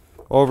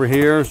 Over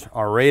here's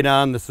our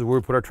radon. This is where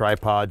we put our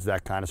tripods,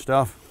 that kind of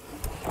stuff.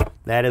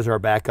 That is our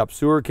backup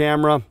sewer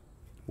camera.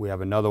 We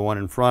have another one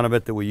in front of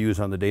it that we use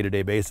on the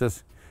day-to-day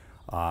basis.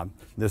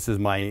 This is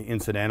my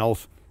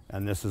incidentals,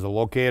 and this is a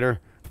locator.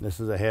 This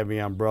is a heavy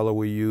umbrella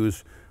we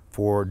use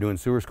for doing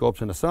sewer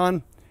scopes in the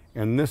sun,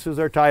 and this is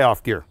our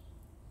tie-off gear.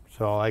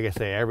 So like I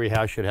say, every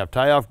house should have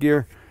tie-off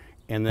gear,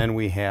 and then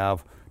we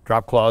have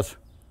drop cloths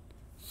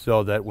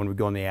so that when we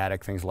go in the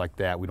attic, things like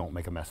that, we don't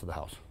make a mess of the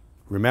house.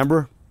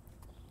 Remember,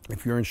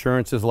 if your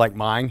insurance is like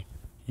mine,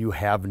 you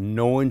have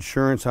no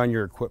insurance on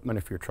your equipment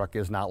if your truck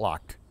is not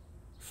locked.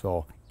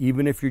 So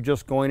even if you're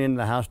just going into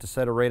the house to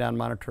set a radon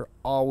monitor,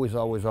 always,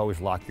 always, always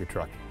lock your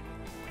truck.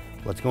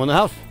 Let's go in the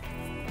house.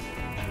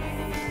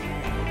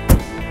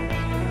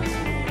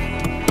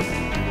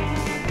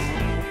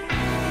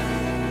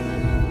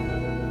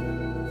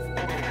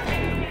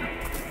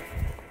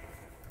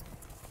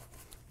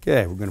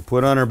 Okay, we're going to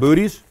put on our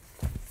booties,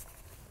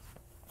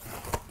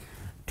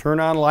 turn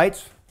on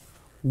lights.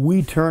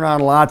 We turn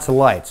on lots of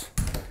lights.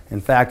 In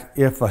fact,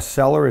 if a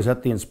seller is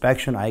at the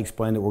inspection, I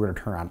explain that we're going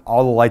to turn on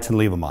all the lights and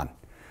leave them on.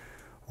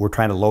 We're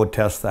trying to load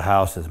test the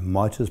house as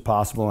much as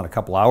possible in a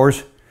couple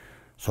hours.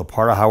 So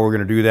part of how we're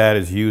going to do that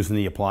is using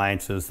the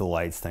appliances, the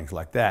lights, things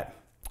like that.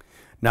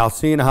 Now,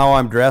 seeing how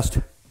I'm dressed,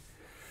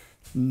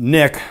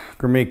 Nick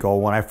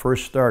Gromyko, when I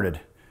first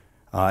started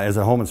as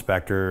a home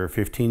inspector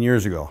 15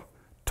 years ago,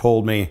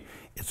 told me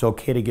It's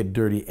okay to get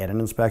dirty at an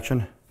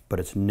inspection, but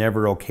it's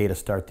never okay to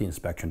start the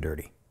inspection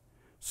dirty.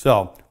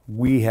 So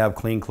we have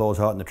clean clothes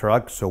out in the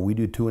truck, so we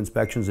do 2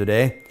 inspections a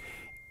day.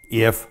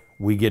 If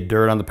we get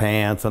dirt on the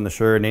pants, on the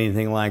shirt, and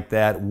anything like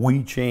that,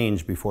 we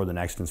change before the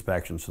next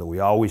inspection, so that we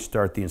always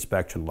start the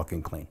inspection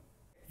looking clean.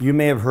 You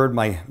may have heard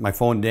my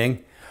phone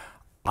ding.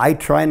 I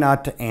try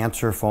not to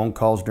answer phone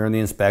calls during the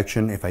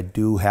inspection. If I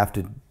do have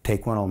to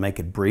take one, I'll make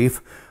it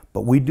brief.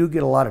 But we do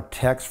get a lot of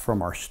texts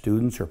from our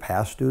students or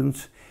past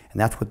students, and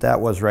that's what that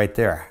was right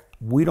there.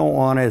 We don't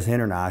want to, as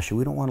InterNACHI,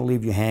 we don't want to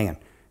leave you hanging.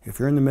 If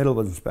you're in the middle of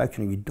an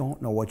inspection and you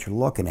don't know what you're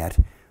looking at,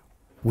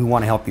 we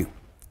want to help you.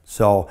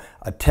 So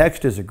a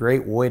text is a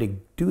great way to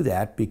do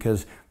that,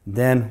 because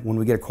then when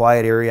we get a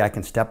quiet area, I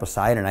can step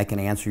aside and I can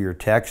answer your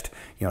text.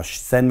 You know,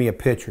 send me a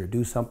picture,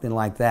 do something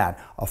like that.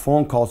 A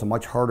phone call is a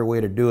much harder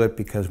way to do it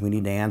because we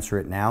need to answer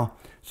it now.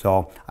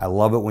 So I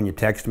love it when you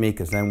text me,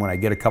 because then when I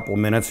get a couple of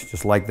minutes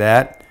just like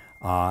that,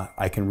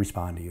 I can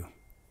respond to you.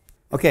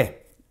 Okay,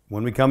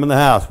 when we come in the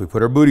house, we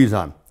put our booties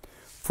on.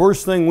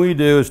 First thing we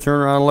do is turn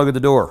around and look at the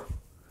door.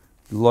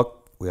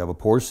 Look, we have a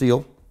pour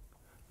seal.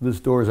 This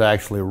door is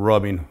actually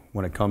rubbing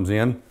when it comes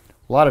in.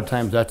 A lot of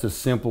times that's as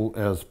simple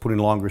as putting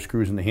longer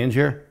screws in the hinge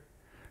here.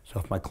 So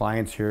if my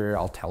client's here,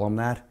 I'll tell them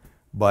that.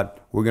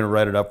 But we're going to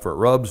write it up for it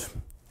rubs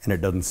and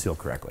it doesn't seal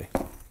correctly.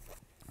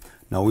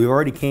 Now we've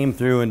already came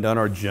through and done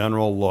our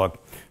general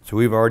look. So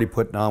we've already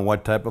put down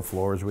what type of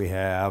floors we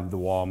have, the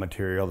wall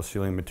material, the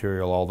ceiling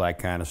material, all that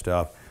kind of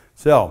stuff.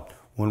 So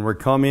when we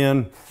come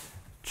in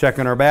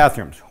checking our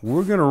bathrooms,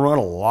 we're going to run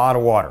a lot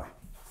of water.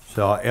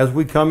 So as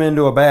we come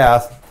into a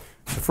bath,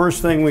 the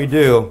first thing we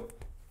do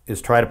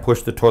is try to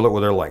push the toilet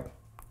with our leg.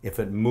 If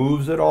it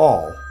moves at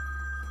all,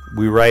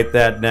 we write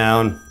that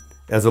down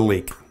as a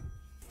leak.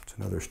 It's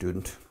another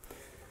student.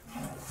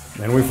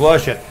 Then we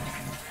flush it.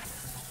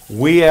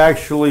 We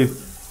actually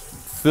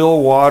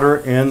fill water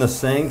in the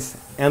sinks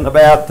and the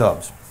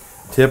bathtubs,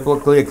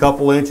 typically a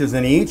couple inches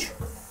in each.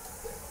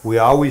 We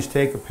always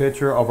take a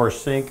picture of our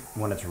sink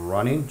when it's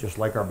running, just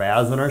like our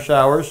baths and our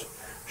showers,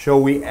 so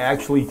we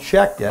actually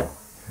checked it.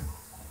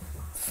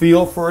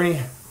 Feel for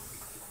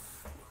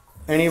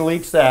any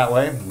leaks that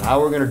way. Now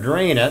we're going to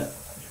drain it.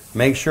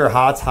 Make sure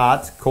hot's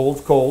hot,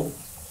 cold's cold.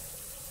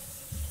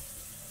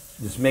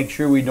 Just make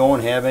sure we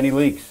don't have any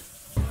leaks.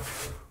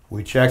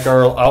 We check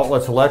our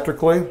outlets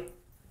electrically.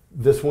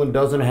 This one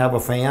doesn't have a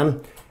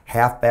fan.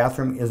 Half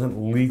bathroom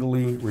isn't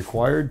legally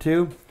required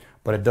to,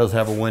 but it does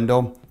have a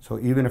window. So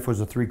even if it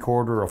was a 3/4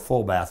 or a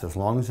full bath, as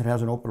long as it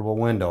has an openable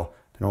window,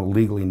 they don't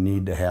legally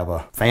need to have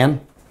a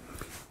fan.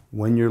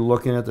 When you're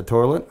looking at the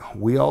toilet,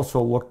 we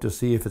also look to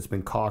see if it's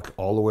been caulked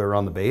all the way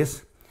around the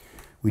base.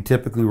 We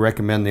typically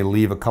recommend they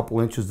leave a couple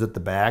inches at the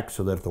back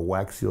so that if the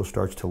wax seal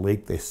starts to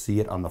leak, they see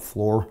it on the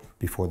floor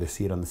before they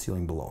see it on the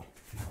ceiling below.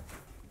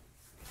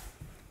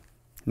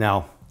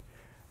 Now,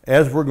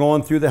 as we're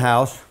going through the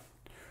house,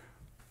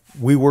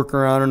 we work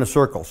around in a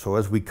circle. So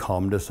as we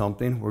come to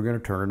something, we're going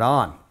to turn it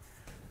on.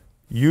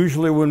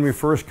 Usually when we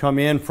first come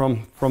in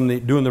from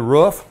doing the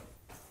roof,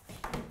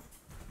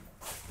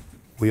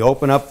 we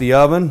open up the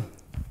oven,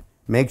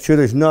 make sure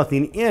there's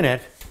nothing in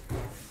it,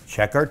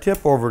 check our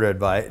tip over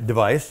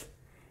device,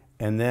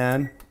 and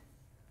then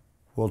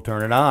we'll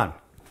turn it on.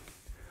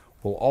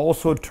 We'll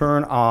also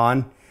turn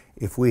on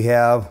if we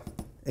have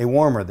a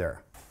warmer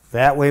there.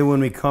 That way when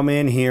we come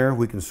in here,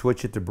 we can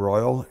switch it to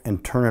broil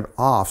and turn it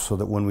off so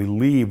that when we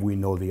leave, we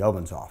know the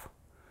oven's off.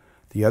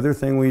 The other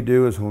thing we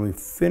do is when we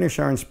finish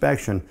our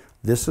inspection,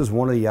 this is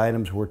one of the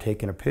items we're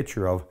taking a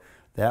picture of.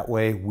 That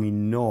way we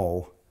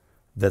know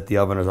that the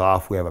oven is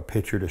off. We have a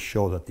picture to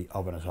show that the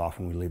oven is off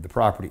when we leave the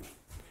property.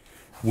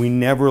 We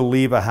never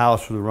leave a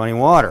house with running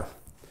water.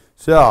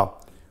 So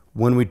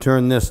when we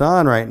turn this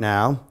on right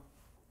now,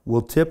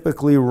 we'll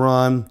typically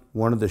run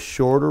one of the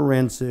shorter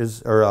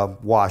rinses or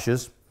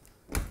washes.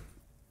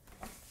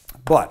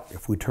 But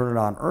if we turn it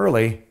on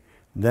early,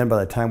 then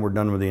by the time we're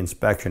done with the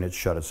inspection, it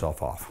shut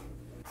itself off.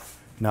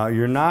 Now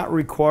you're not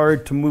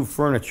required to move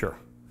furniture,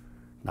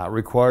 not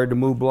required to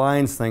move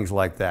blinds, things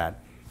like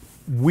that.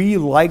 We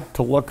like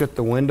to look at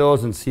the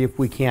windows and see if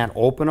we can't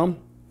open them,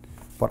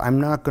 but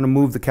I'm not going to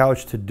move the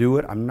couch to do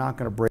it. I'm not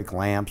going to break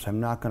lamps. I'm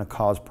not going to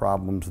cause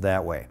problems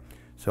that way.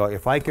 So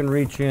if I can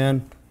reach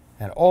in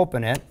and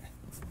open it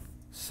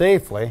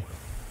safely,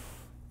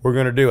 we're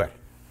going to do it.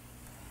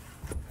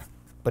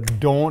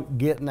 But don't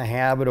get in the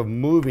habit of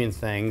moving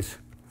things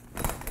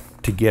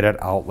to get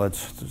at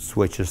outlets,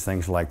 switches,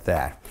 things like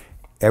that.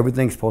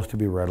 Everything's supposed to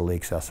be readily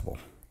accessible.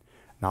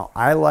 Now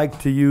I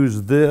like to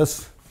use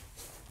this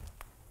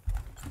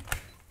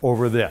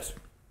over this.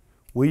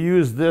 We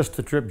use this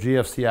to trip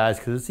GFCIs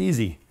because it's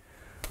easy.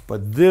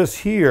 But this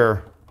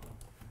here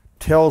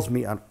tells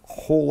me a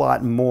whole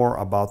lot more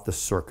about the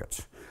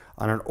circuits.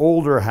 On an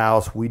older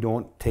house, we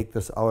don't take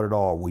this out at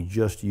all. We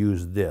just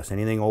use this.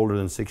 Anything older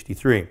than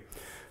 63.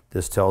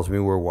 This tells me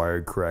we're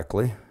wired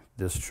correctly.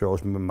 This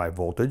shows me my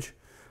voltage.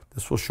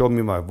 This will show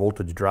me my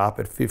voltage drop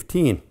at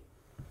 15.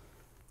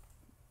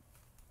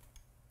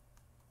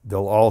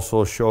 They'll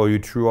also show you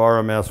true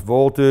RMS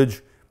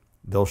voltage.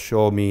 They'll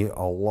show me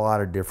a lot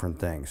of different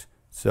things.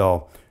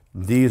 So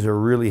these are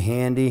really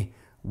handy.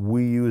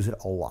 We use it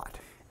a lot.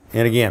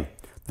 And again,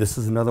 this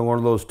is another one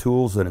of those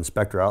tools that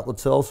Inspector Outlet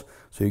sells,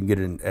 so you can get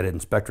it at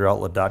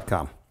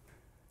inspectoroutlet.com.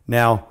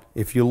 Now,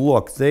 if you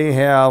look, they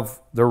have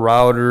the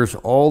routers,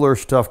 all their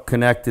stuff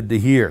connected to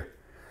here.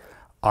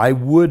 I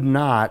would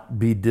not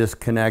be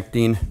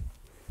disconnecting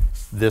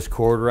this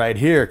cord right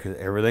here because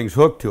everything's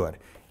hooked to it.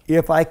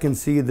 If I can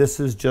see this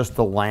is just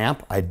the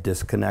lamp, I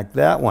disconnect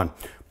that one.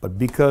 But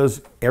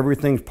because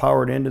everything's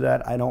powered into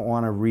that, I don't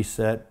want to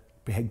reset,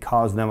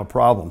 cause them a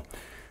problem.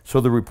 So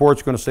the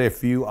report's going to say a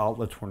few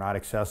outlets were not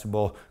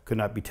accessible, could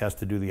not be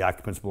tested due to the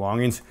occupant's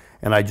belongings,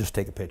 and I just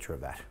take a picture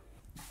of that.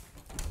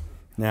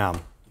 Now,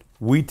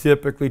 we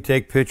typically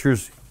take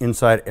pictures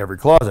inside every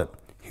closet.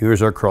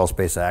 Here's our crawl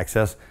space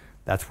access.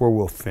 That's where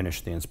we'll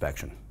finish the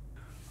inspection.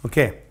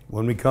 Okay,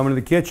 when we come into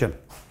the kitchen,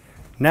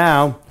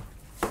 now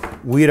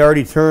we had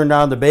already turned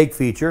on the bake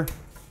feature,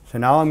 so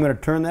now I'm going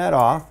to turn that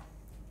off.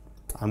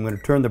 I'm going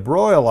to turn the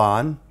broil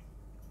on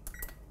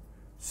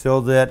so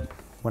that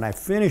when I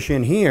finish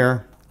in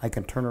here, I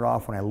can turn it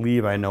off when I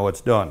leave. I know it's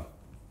done.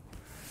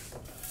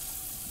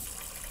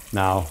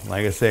 Now,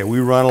 like I say, we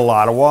run a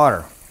lot of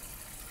water.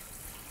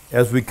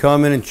 As we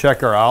come in and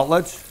check our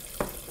outlets,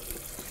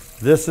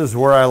 this is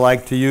where I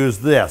like to use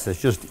this.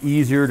 It's just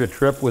easier to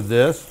trip with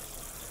this.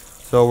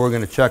 So we're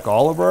going to check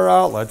all of our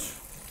outlets,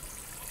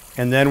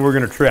 and then we're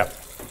going to trip.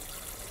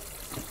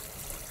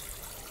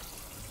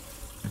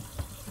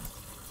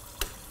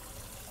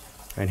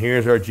 And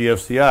here's our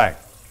GFCI.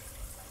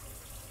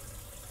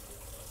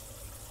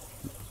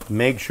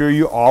 Make sure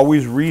you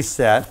always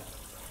reset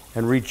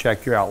and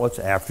recheck your outlets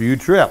after you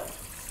trip.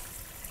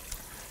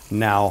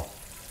 Now,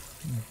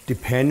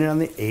 depending on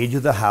the age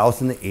of the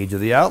house and the age of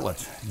the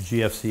outlets,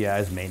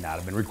 GFCIs may not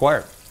have been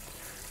required.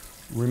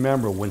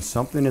 Remember, when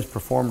something is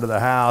performed to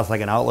the house,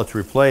 like an outlet's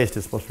replaced,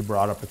 it's supposed to be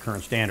brought up to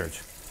current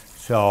standards.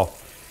 So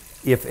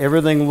if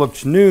everything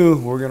looks new,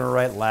 we're going to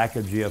write lack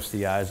of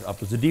GFCIs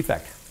up as a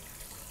defect.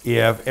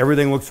 If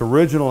everything looks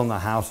original and the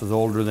house is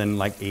older than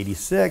like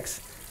 86,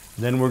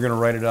 then we're going to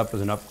write it up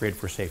as an upgrade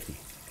for safety.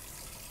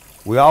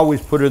 We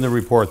always put it in the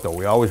report though.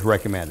 We always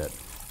recommend it.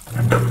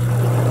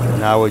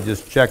 Now we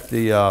just check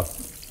the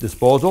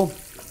disposal.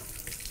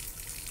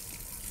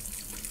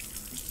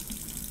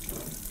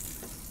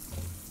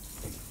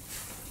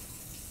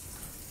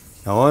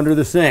 Now under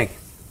the sink,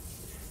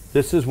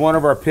 this is one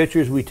of our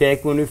pictures we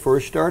take when we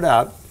first start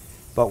out,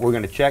 but we're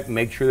going to check,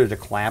 make sure there's a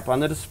clamp on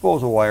the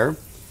disposal wire,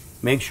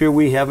 make sure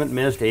we haven't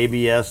missed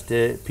ABS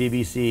to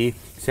PVC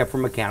except for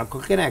mechanical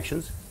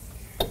connections.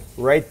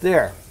 Right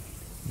there,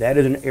 that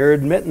is an air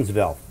admittance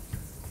valve.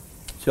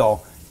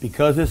 So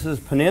because this is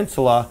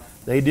peninsula,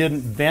 they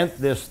didn't vent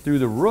this through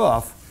the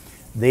roof,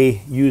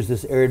 they used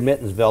this air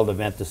admittance valve to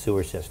vent the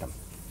sewer system.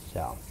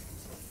 So.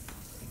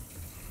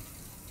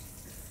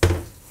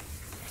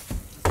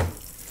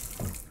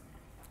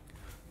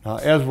 Now,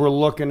 as we're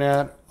looking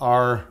at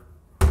our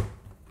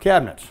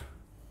cabinets,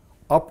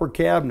 upper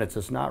cabinets,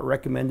 it's not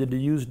recommended to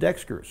use deck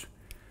screws.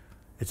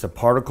 It's a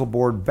particle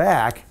board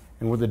back,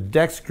 and with a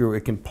deck screw,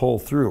 it can pull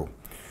through.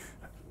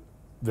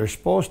 They're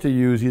supposed to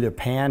use either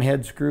pan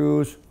head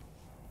screws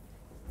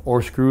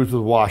or screws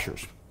with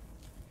washers.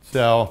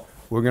 So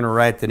we're going to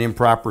write that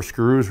improper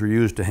screws were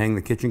used to hang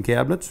the kitchen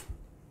cabinets.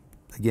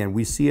 Again,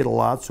 we see it a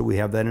lot, so we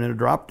have that in a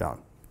drop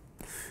down.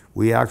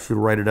 We actually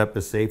write it up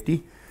as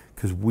safety,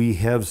 because we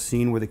have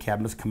seen where the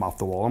cabinets come off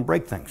the wall and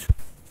break things.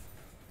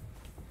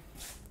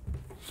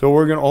 So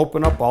we're going to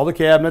open up all the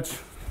cabinets.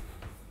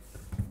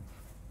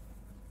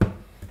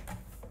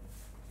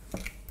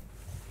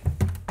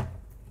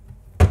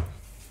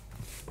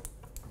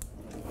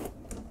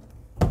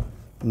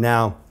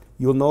 Now,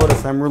 you'll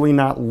notice I'm really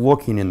not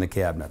looking in the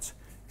cabinets,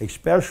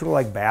 especially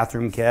like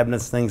bathroom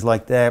cabinets, things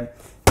like that.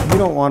 You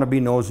don't want to be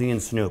nosy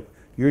and snoop.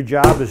 Your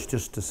job is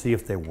just to see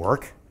if they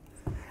work.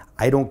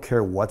 I don't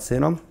care what's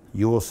in them.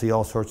 You will see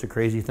all sorts of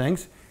crazy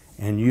things,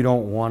 and you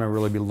don't want to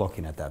really be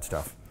looking at that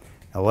stuff.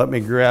 Now let me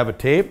grab a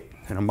tape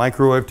and a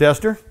microwave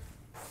tester.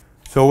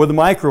 So with the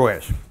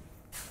microwaves,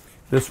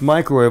 this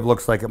microwave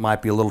looks like it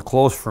might be a little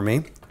close for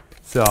me.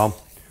 So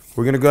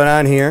we're going to go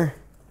down here.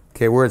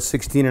 Okay, we're at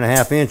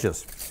 16.5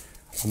 inches.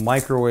 A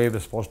microwave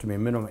is supposed to be a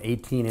minimum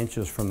 18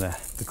 inches from the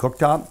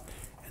cooktop,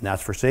 and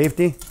that's for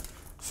safety.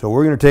 So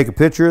we're going to take a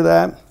picture of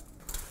that.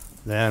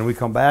 Then we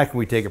come back and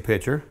we take a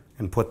picture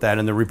and put that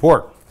in the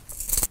report.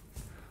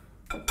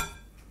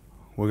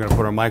 We're going to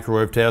put our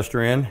microwave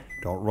tester in.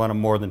 Don't run them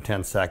more than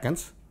 10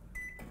 seconds.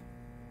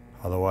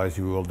 Otherwise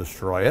you will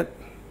destroy it.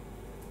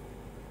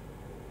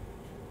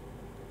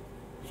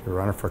 So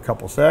run it for a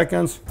couple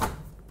seconds.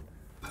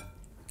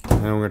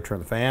 And then we're going to turn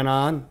the fan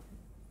on.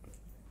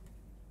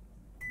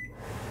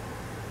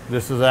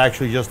 This is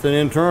actually just an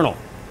internal.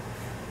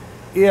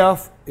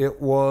 If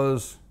it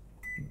was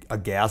a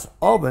gas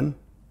oven,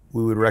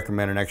 we would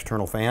recommend an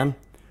external fan,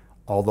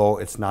 although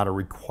it's not a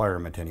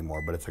requirement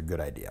anymore, but it's a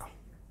good idea.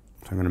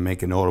 So I'm going to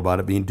make a note about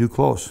it being too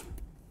close.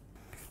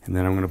 And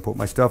then I'm going to put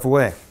my stuff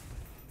away.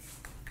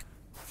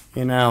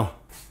 You know,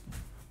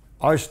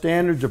 our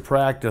standards of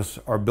practice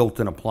are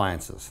built-in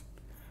appliances.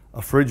 A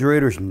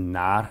refrigerator is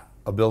not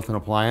a built-in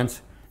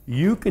appliance.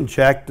 You can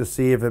check to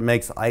see if it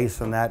makes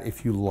ice on that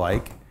if you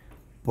like,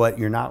 but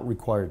you're not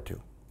required to.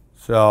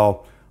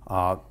 So,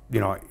 you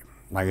know,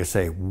 like I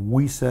say,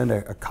 we send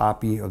a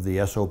copy of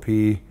the SOP.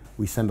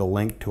 We send a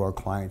link to our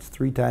clients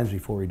 3 times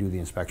before we do the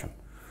inspection,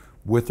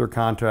 with their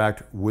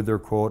contract, with their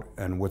quote,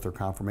 and with their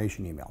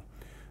confirmation email.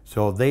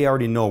 So they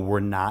already know we're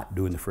not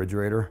doing the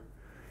refrigerator.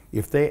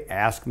 If they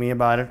ask me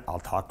about it, I'll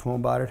talk to them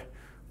about it,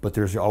 but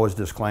there's always a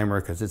disclaimer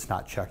because it's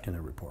not checked in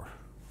the report.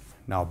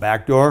 Now,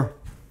 back door,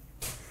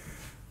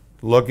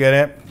 look at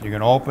it. You're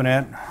going to open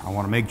it. I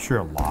want to make sure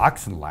it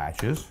locks and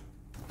latches.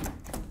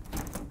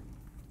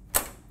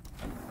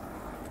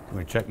 I'm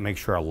going to check and make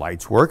sure our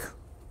lights work.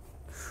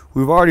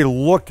 We've already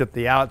looked at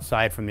the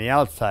outside from the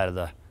outside of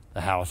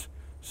the house,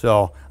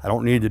 so I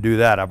don't need to do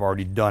that. I've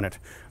already done it.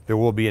 There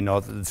will be a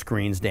note that the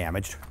screen's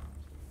damaged.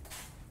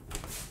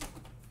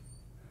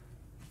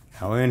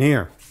 Now in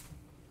here,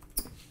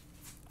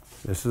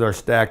 this is our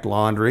stacked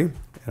laundry,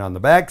 and on the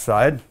back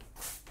side,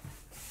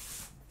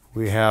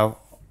 we have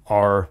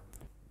our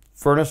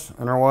furnace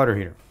and our water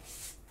heater.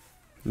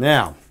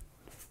 Now,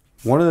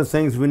 one of the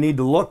things we need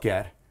to look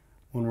at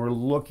when we're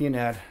looking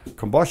at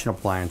combustion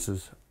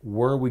appliances,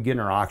 where are we getting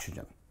our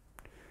oxygen?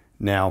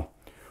 Now,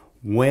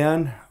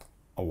 when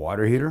a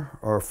water heater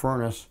or a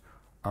furnace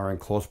are in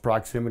close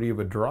proximity of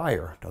a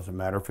dryer, doesn't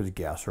matter if it's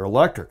gas or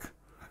electric,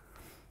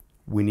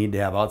 we need to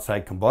have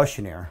outside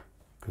combustion air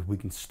because we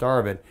can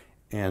starve it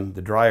and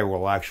the dryer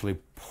will actually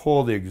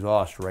pull the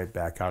exhaust right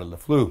back out of the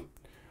flue.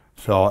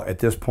 So at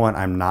this point,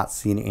 I'm not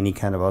seeing any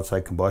kind of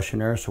outside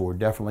combustion air, so we're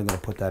definitely going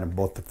to put that in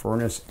both the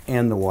furnace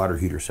and the water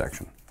heater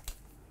section.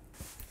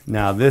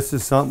 Now this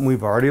is something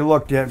we've already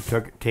looked at,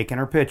 taken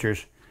our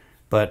pictures,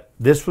 but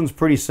this one's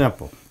pretty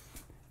simple.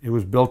 It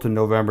was built in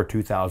November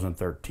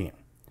 2013.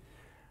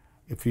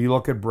 If you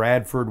look at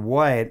Bradford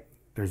White,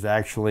 there's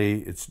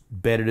actually, it's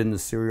bedded in the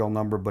serial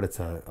number, but it's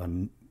a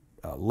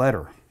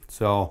letter.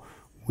 So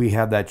we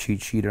have that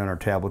cheat sheet on our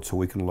tablet so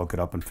we can look it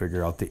up and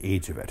figure out the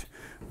age of it.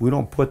 We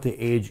don't put the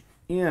age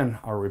in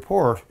our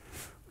report,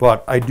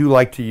 but I do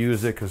like to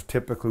use it because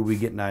typically we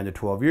get 9 to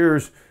 12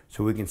 years,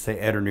 so we can say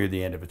at or near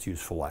the end of its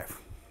useful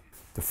life.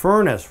 The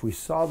furnace, we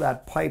saw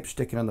that pipe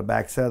sticking on the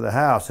back side of the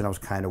house, and I was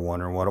kind of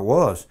wondering what it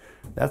was.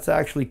 That's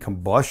actually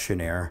combustion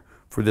air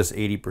for this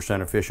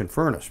 80% efficient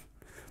furnace.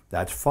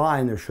 That's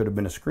fine, there should have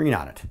been a screen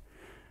on it.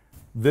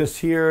 This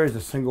here is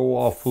a single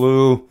wall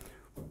flue.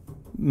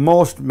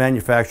 Most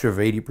manufacturers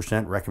of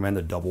 80% recommend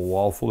a double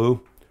wall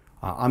flue.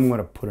 I'm going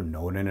to put a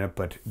note in it,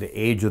 but the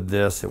age of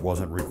this, it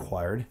wasn't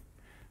required.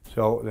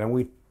 So then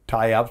we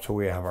tie up so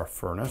we have our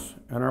furnace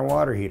and our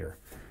water heater.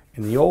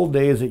 In the old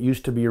days, it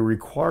used to be a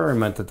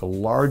requirement that the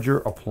larger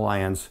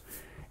appliance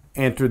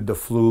entered the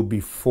flue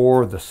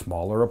before the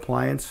smaller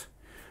appliance.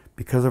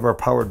 Because of our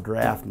powered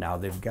draft now,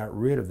 they've got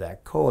rid of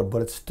that code,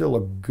 but it's still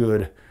a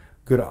good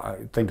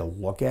thing to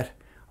look at.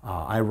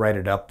 I write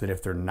it up that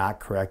if they're not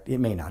correct, it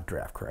may not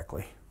draft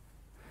correctly.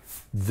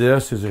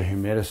 This is a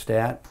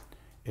humidistat.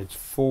 It's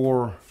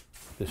for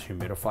this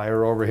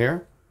humidifier over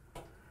here.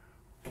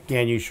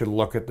 Again, you should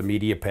look at the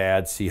media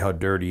pad, see how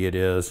dirty it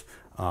is,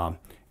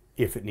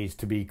 if it needs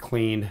to be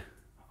cleaned,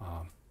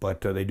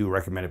 but they do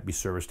recommend it be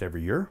serviced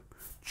every year,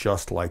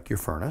 just like your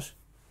furnace.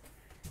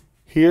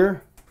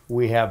 Here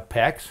we have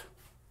PEX.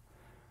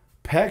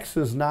 PEX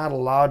is not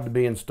allowed to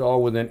be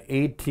installed within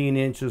 18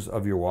 inches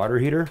of your water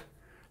heater.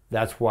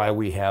 That's why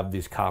we have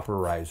these copper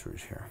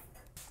risers here.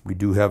 We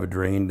do have a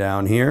drain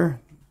down here.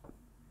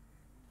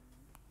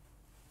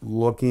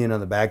 Looking on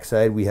the back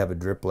side, we have a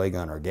drip leg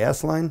on our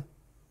gas line.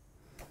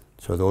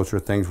 So those are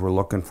things we're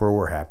looking for,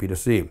 we're happy to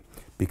see.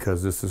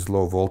 Because this is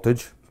low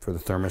voltage for the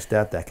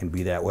thermostat, that can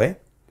be that way.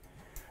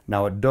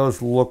 Now it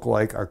does look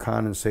like our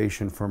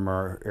condensation from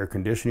our air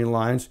conditioning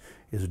lines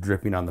is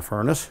dripping on the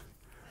furnace.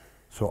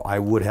 So I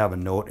would have a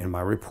note in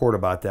my report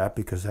about that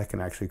because that can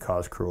actually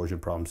cause corrosion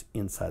problems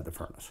inside the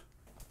furnace.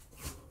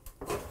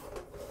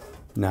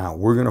 Now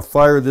we're going to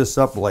fire this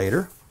up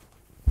later,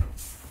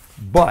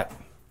 but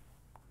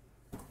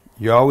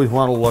you always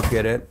want to look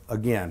at it.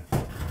 Again,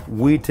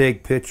 we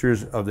take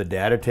pictures of the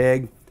data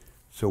tag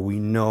so we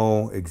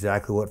know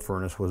exactly what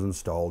furnace was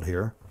installed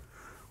here.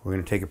 We're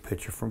going to take a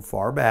picture from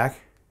far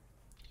back,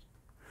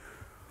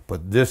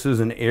 but this is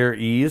an air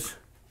ease,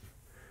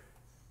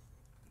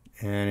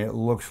 and it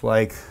looks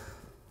like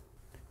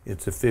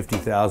it's a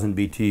 50,000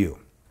 BTU.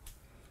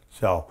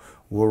 So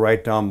we'll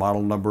write down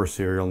model number,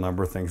 serial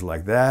number, things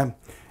like that.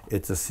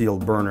 It's a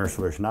sealed burner,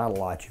 so there's not a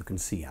lot you can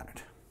see on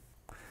it.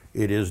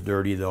 It is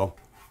dirty though,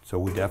 so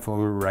we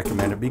definitely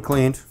recommend it be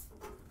cleaned.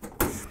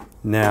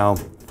 Now,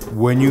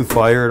 when you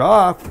fire it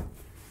off,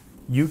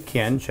 you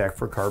can check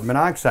for carbon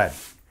monoxide.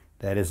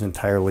 That is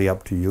entirely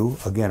up to you.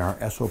 Again,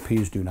 our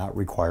SOPs do not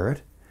require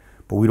it,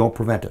 but we don't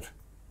prevent it.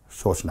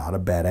 So it's not a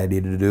bad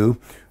idea to do.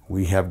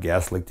 We have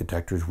gas leak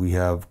detectors, we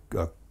have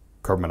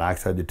carbon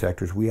monoxide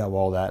detectors, we have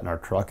all that in our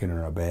truck and in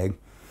our bag.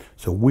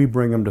 So we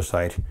bring them to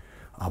site,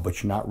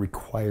 but you're not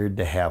required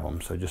to have them,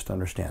 so just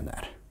understand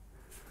that.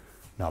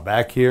 Now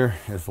back here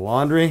is the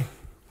laundry.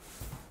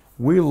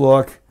 We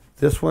look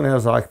This one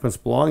has occupants'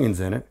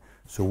 belongings in it,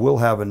 so we'll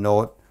have a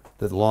note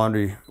that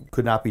laundry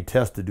could not be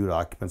tested due to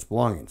occupants'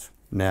 belongings.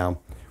 Now,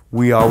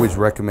 we always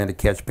recommend a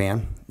catch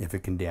pan if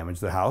it can damage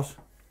the house.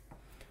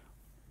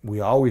 We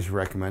always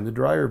recommend the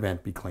dryer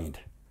vent be cleaned.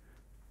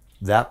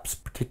 That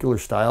particular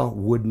style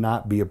would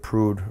not be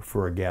approved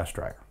for a gas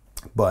dryer.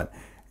 But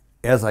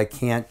as I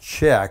can't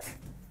check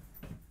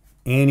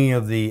any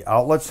of the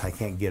outlets, I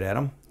can't get at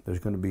them, there's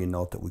going to be a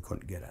note that we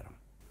couldn't get at them.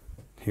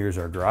 Here's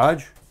our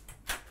garage.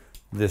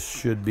 This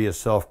should be a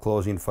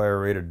self-closing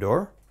fire-rated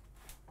door.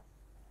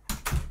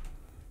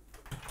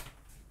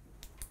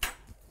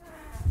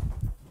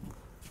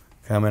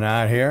 Coming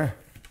out here,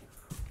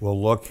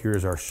 we'll look,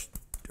 here's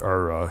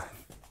our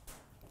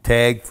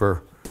tag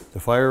for the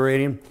fire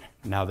rating.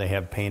 Now they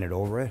have painted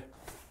over it,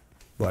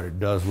 but it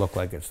does look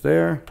like it's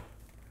there.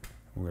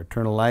 We're going to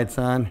turn the lights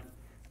on.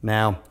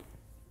 Now,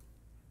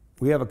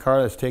 we have a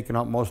car that's taking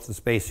up most of the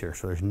space here,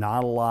 so there's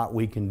not a lot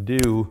we can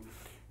do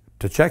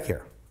to check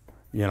here.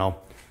 You know,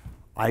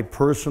 I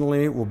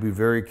personally will be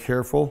very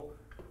careful.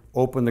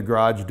 Open the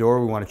garage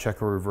door, we want to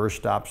check our reverse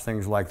stops,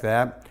 things like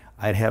that.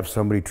 I'd have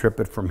somebody trip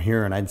it from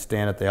here and I'd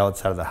stand at the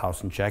outside of the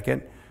house and check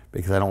it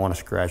because I don't want to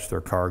scratch their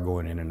car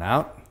going in and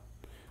out.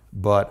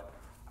 But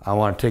I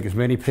want to take as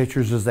many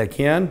pictures as I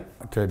can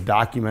to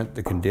document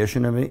the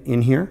condition of it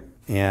in here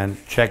and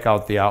check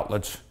out the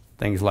outlets,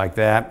 things like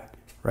that.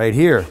 Right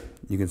here,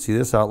 you can see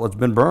this outlet's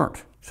been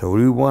burnt. So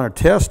we want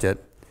to test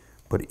it,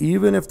 but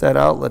even if that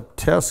outlet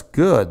tests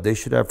good, they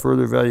should have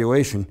further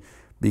evaluation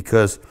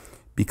because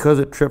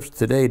it trips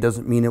today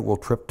doesn't mean it will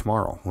trip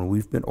tomorrow. When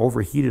we've been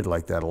overheated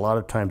like that, a lot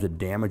of times it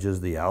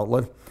damages the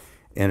outlet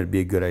and it'd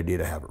be a good idea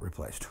to have it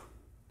replaced.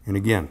 And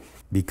again,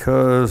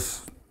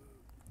 because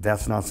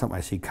that's not something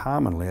I see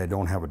commonly, I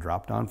don't have a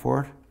drop down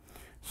for it.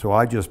 So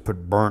I just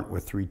put burnt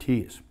with 3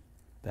 T's.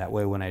 That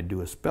way when I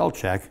do a spell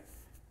check,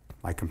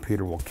 my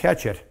computer will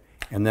catch it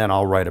and then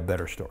I'll write a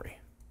better story.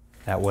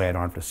 That way I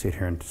don't have to sit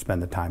here and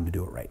spend the time to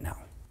do it right now.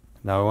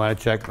 Now I want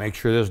to check, make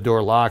sure this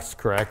door locks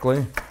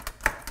correctly.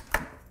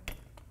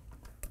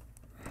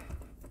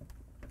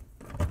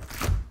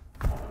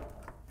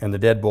 And the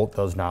deadbolt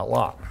does not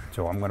lock.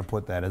 So I'm going to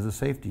put that as a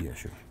safety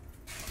issue.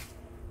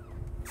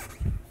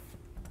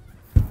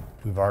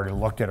 We've already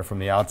looked at it from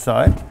the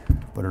outside,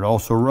 but it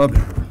also rubs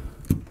here.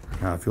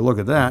 Now if you look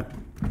at that,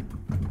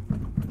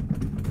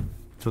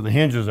 so the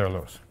hinges are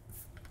loose.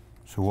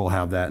 So we'll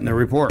have that in the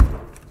report.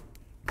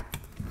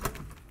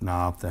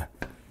 Now if the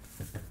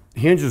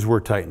hinges were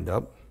tightened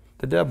up,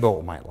 the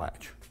deadbolt might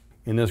latch.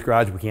 In this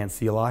garage we can't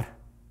see a lot.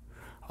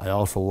 I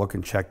also look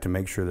and check to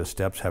make sure the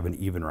steps have an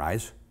even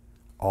rise.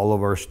 All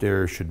of our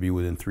stairs should be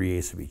within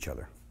 3/8 of each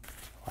other.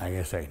 Like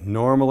I say,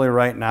 normally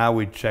right now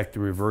we check the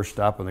reverse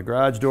stop on the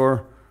garage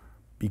door.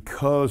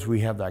 Because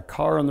we have that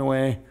car in the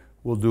way,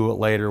 we'll do it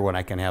later when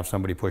I can have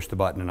somebody push the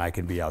button and I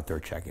can be out there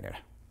checking it.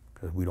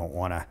 Because we don't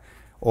want to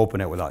open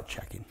it without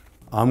checking.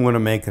 I'm going to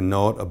make a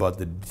note about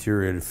the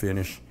deteriorated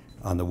finish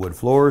on the wood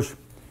floors.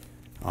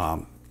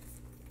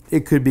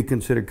 It could be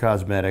considered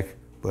cosmetic,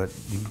 but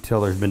you can tell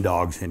there's been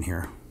dogs in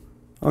here.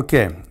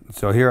 Okay,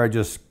 so here I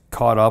just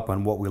caught up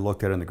on what we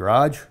looked at in the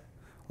garage.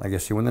 Like I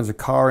said, when there's a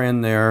car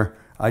in there,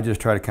 I just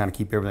try to kind of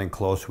keep everything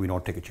close so we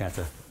don't take a chance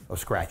of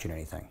scratching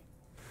anything.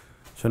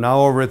 So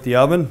now over at the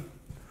oven,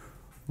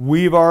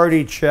 we've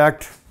already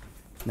checked.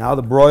 Now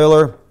the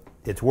broiler,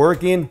 it's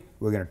working.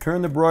 We're going to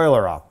turn the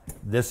broiler off.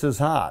 This is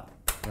hot,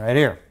 right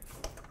here.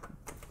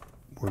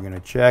 We're going to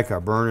check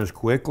our burners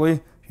quickly.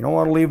 You don't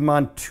want to leave them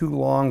on too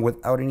long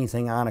without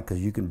anything on it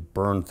because you can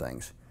burn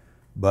things.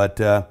 But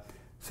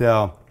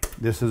so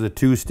this is a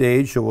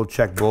 2-stage, so we'll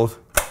check both.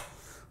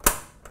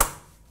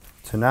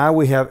 So now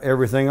we have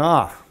everything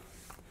off.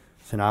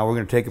 So now we're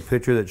going to take a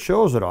picture that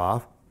shows it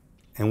off.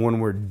 And when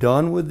we're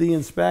done with the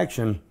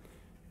inspection,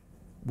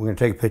 we're going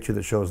to take a picture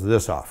that shows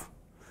this off.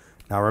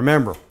 Now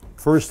remember,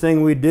 first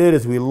thing we did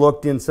is we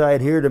looked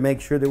inside here to make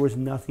sure there was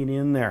nothing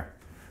in there.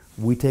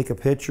 We take a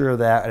picture of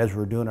that as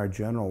we're doing our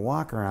general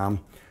walk around,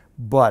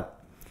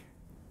 but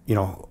you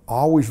know,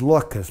 always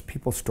look because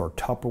people store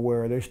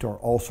Tupperware, they store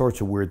all sorts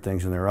of weird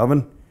things in their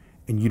oven,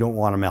 and you don't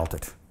want to melt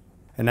it.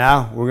 And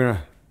now we're going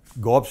to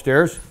go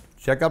upstairs,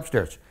 check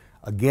upstairs.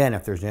 Again,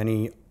 if there's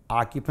any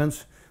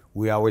occupants,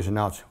 we always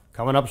announce,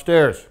 coming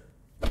upstairs.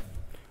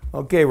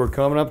 Okay, we're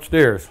coming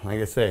upstairs.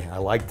 Like I say, I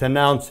like to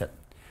announce it.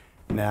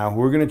 Now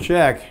we're going to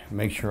check,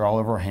 make sure all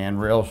of our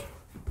handrails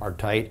are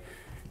tight,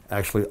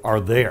 actually are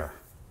there.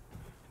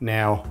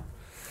 Now,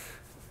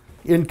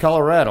 in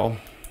Colorado,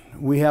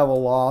 we have a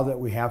law that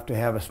we have to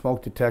have a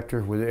smoke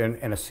detector within,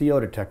 and a CO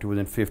detector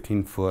within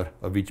 15 foot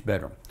of each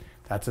bedroom.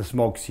 That's a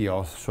smoke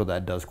CO, so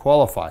that does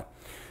qualify.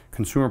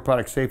 Consumer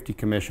Product Safety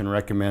Commission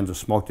recommends a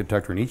smoke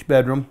detector in each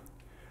bedroom,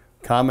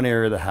 common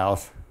area of the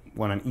house,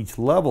 one on each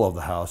level of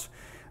the house,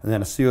 and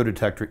then a CO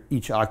detector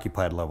each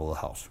occupied level of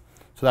the house.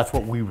 So that's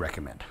what we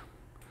recommend.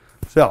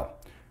 So,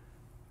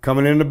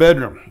 coming in the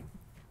bedroom,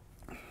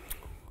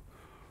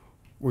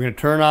 we're going to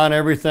turn on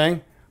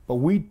everything, but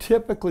we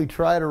typically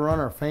try to run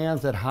our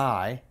fans at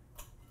high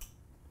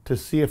to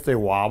see if they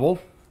wobble.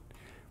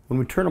 When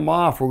we turn them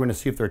off, we're going to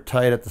see if they're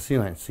tight at the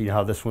ceiling. See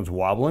how this one's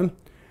wobbling?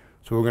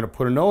 So we're going to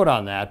put a note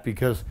on that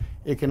because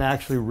it can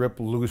actually rip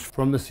loose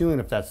from the ceiling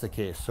if that's the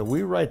case. So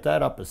we write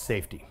that up as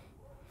safety.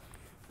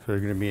 So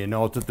there's going to be a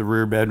note that the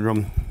rear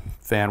bedroom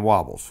fan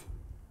wobbles.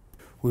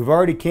 We've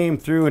already came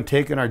through and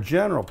taken our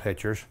general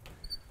pictures,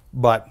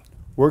 but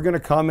we're going to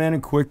come in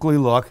and quickly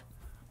look.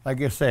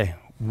 Like I say,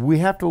 we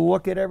have to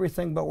look at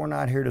everything, but we're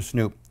not here to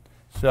snoop.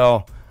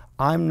 So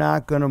I'm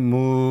not going to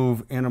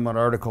move intimate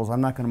articles. I'm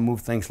not going to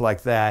move things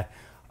like that.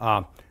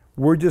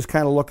 We're just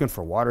kind of looking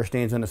for water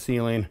stains on the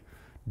ceiling,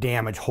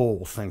 damage,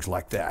 holes, things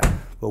like that.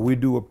 But we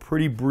do a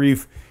pretty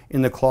brief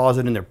in the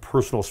closet, in their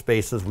personal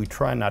spaces. We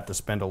try not to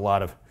spend a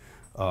lot of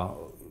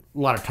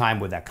time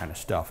with that kind of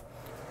stuff.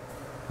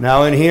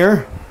 Now in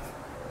here,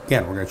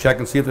 again, we're going to check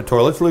and see if the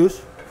toilet's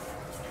loose.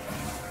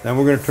 Then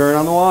we're going to turn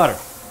on the water.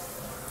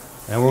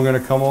 And we're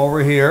going to come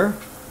over here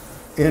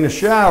in a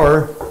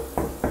shower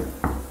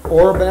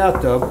or a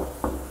bathtub.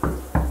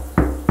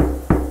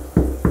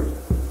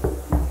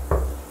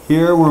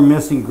 Here we're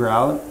missing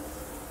grout.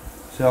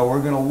 So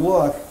we're going to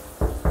look.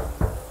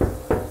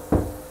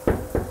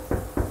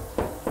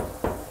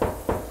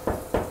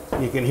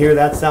 You can hear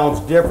that sounds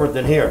different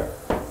than here.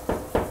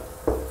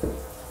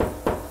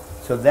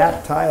 So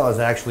that tile is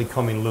actually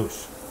coming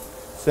loose.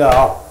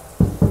 So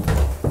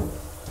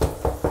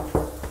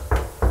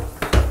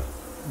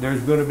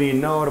there's going to be a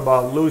note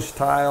about loose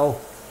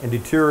tile and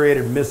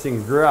deteriorated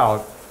missing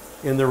grout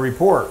in the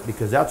report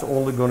because that's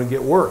only going to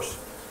get worse.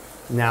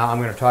 Now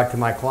I'm going to talk to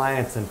my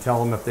clients and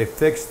tell them if they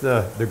fix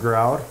the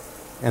grout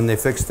and they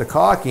fix the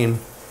caulking,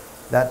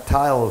 that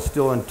tile is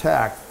still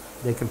intact.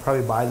 They can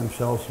probably buy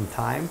themselves some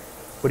time,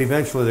 but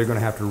eventually they're going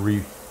to have to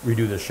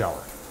redo the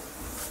shower.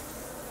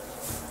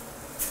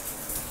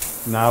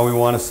 Now we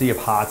want to see if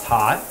hot's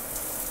hot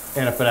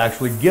and if it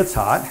actually gets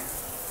hot.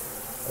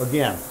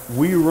 Again,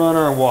 we run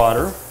our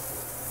water.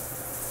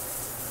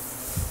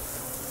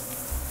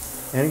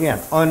 And again,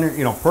 under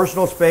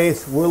personal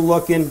space, we're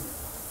looking,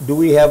 do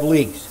we have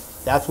leaks?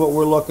 That's what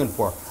we're looking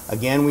for.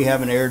 Again, we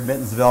have an air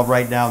admittance valve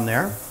right down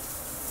there.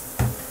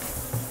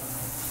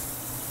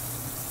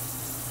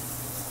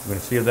 I'm going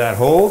to see if that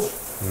holds.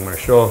 I'm going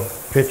to show a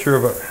picture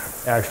of it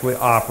actually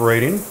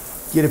operating.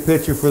 Get a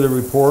picture for the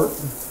report.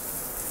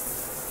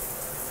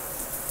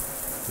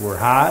 We're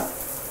hot.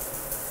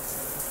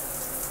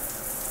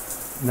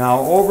 Now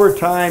over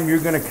time you're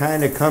going to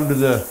kind of come to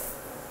the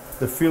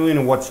feeling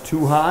of what's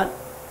too hot.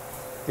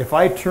 If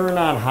I turn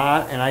on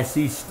hot and I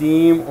see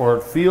steam or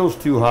it feels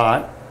too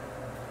hot,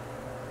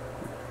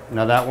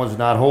 now that one's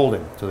not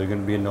holding. So there's going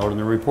to be a note in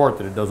the report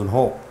that it doesn't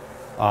hold.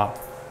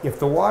 If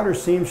the water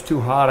seems too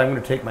hot, I'm going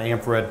to take my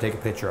infrared and take a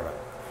picture of it.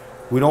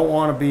 We don't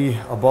want to be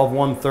above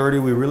 130.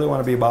 We really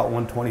want to be about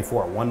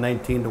 124,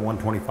 119 to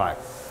 125.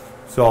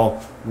 So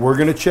we're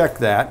going to check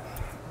that,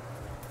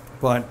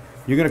 but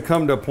you're going to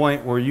come to a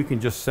point where you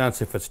can just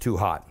sense if it's too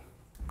hot.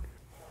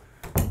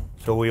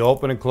 So we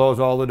open and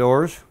close all the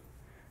doors.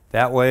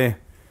 That way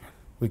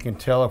we can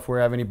tell if we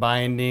have any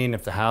binding,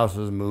 if the house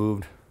is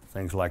moved,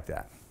 things like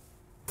that.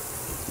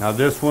 Now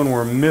this one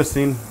we're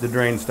missing the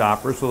drain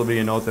stopper, so there'll be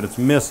a note that it's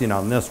missing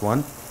on this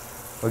one.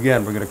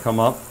 Again, we're going to come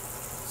up,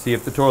 see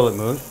if the toilet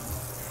moves.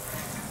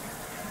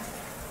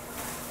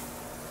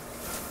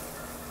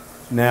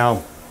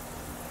 Now,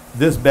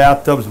 this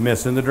bathtub's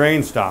missing the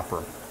drain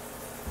stopper.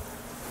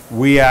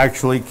 We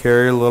actually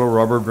carry a little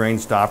rubber drain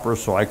stopper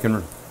so I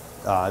can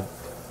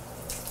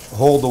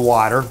hold the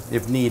water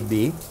if need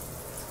be.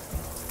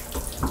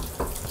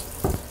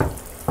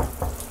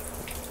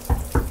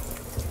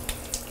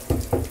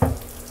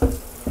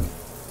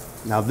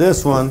 Now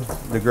this one,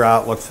 the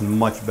grout looks in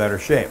much better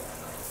shape.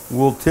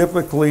 We'll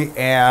typically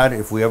add,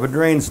 if we have a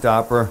drain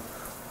stopper,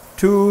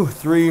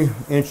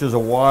 2-3 inches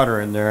of water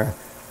in there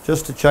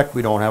just to check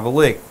we don't have a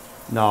leak.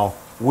 Now,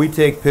 we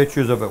take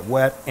pictures of it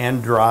wet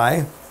and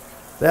dry.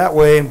 That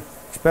way,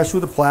 especially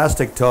with a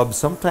plastic tub,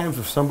 sometimes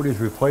if somebody's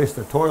replaced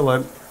a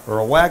toilet or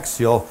a wax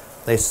seal,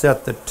 they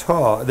set the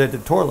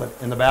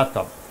toilet in the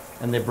bathtub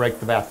and they break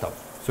the bathtub.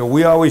 So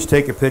we always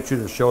take a picture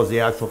that shows the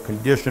actual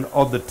condition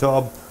of the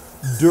tub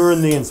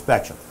during the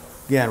inspection.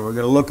 Again, we're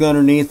going to look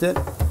underneath it,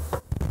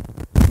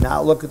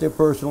 not look at their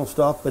personal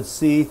stuff, but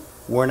see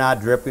we're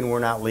not dripping, we're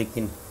not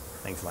leaking,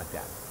 things like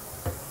that.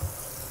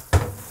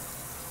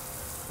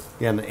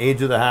 Again, the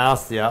age of the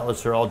house, the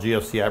outlets are all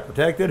GFCI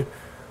protected.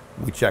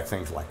 We check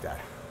things like that.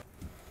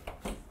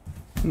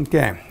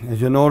 Okay, as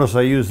you'll notice,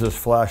 I use this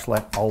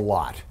flashlight a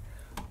lot.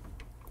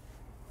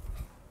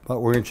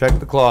 But we're going to check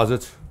the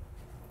closets.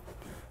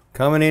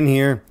 Coming in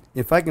here,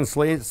 if I can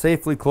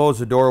safely close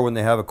the door when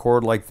they have a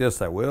cord like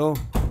this, I will.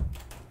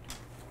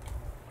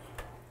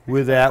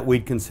 With that,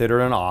 we'd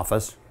consider it an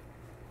office.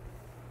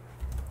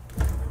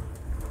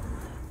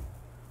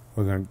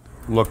 We're going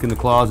to look in the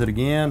closet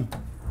again,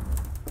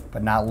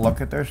 but not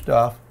look at their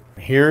stuff.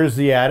 Here's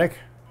the attic.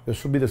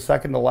 This will be the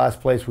second to last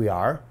place we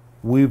are.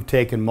 We've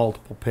taken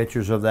multiple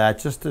pictures of that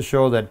just to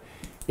show that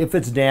if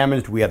it's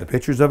damaged, we have the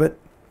pictures of it.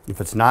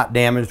 If it's not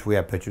damaged, we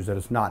have pictures that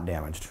it's not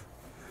damaged.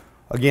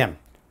 Again,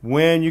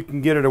 when you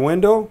can get at a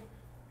window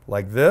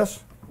like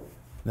this,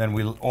 Then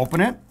we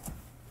open it.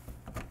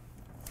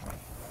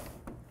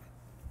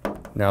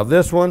 Now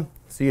this one,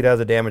 see it has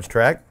a damaged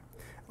track.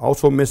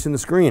 Also missing the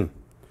screen.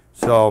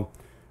 So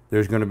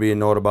there's going to be a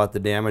note about the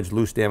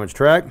loose damaged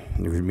track.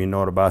 There's going to be a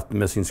note about the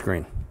missing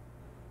screen.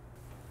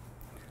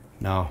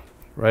 Now,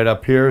 right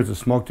up here is a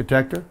smoke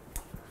detector.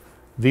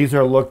 These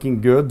are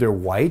looking good. They're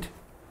white.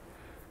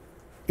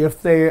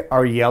 If they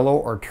are yellow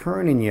or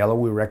turning yellow,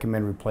 we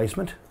recommend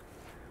replacement.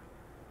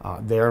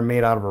 They are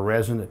made out of a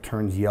resin that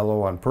turns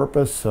yellow on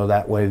purpose, so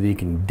that way you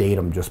can date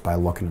them just by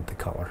looking at the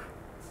color.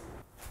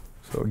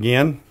 So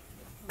again,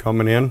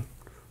 coming in,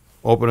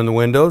 opening the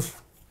windows,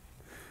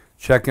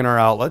 checking our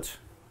outlets,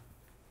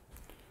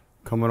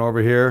 coming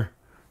over here,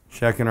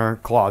 checking our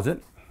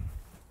closet.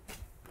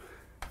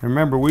 And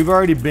remember, we've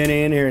already been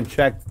in here and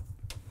checked,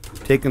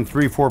 taken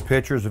 3-4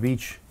 pictures of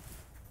each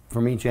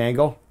from each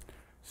angle.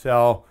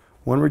 So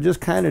when we're just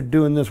kind of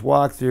doing this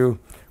walkthrough,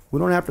 we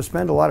don't have to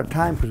spend a lot of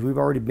time because we've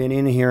already been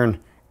in here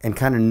and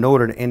kind of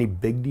noted any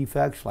big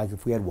defects, like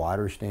if we had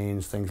water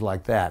stains, things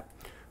like that.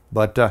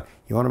 But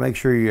you want to make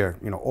sure you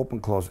open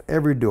and close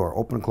every door,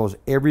 open and close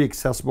every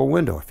accessible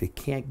window. If you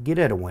can't get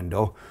at a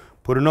window,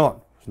 put a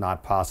note. It's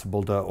not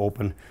possible to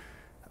open,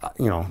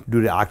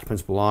 due to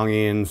occupants'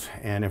 belongings.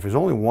 And if there's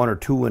only 1 or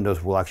 2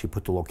 windows, we'll actually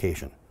put the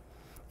location.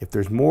 If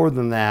there's more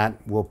than that,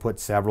 we'll put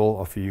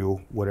several, a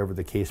few, whatever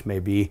the case may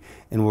be,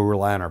 and we'll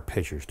rely on our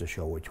pictures to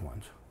show which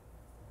ones.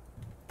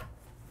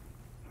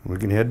 We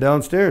can head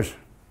downstairs.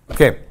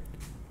 Okay,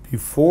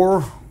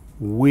 before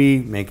we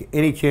make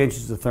any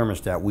changes to the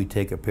thermostat, we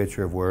take a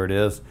picture of where it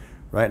is.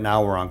 Right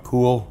now we're on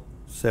cool,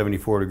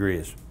 74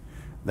 degrees.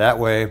 That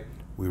way,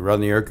 we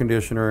run the air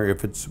conditioner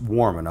if it's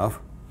warm enough.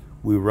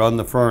 We run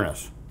the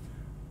furnace.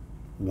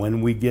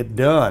 When we get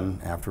done,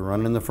 after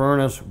running the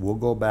furnace, we'll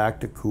go back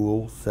to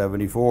cool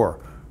 74.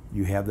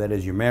 You have that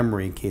as your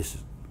memory in case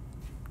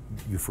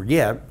you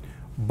forget.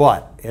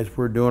 But as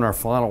we're doing our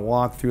final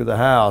walk through the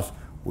house,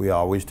 we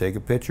always take a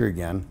picture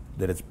again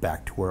that it's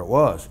back to where it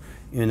was.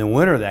 In the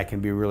winter, that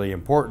can be really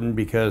important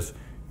because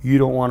you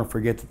don't want to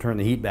forget to turn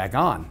the heat back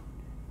on.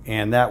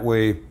 And that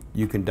way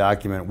you can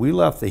document, we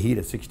left the heat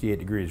at 68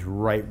 degrees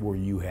right where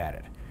you had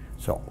it.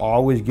 So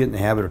always get in the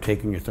habit of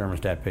taking your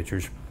thermostat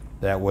pictures.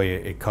 That way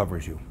it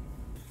covers you.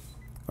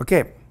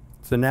 Okay,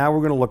 so now we're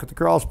going to look at the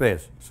crawl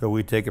space. So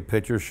we take a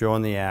picture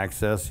showing the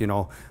access.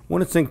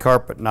 When it's in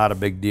carpet, not a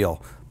big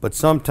deal. But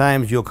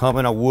sometimes you'll come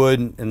in a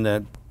wood and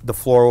the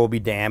floor will be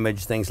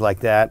damaged, things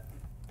like that.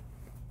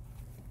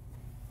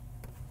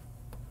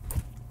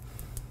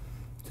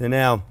 So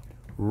now,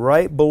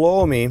 right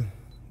below me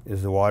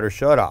is the water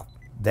shutoff.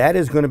 That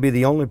is going to be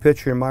the only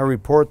picture in my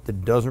report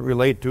that doesn't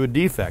relate to a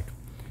defect.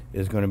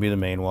 Is going to be the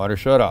main water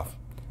shutoff.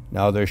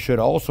 Now there should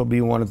also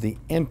be one at the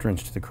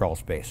entrance to the crawl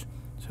space.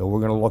 So we're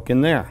going to look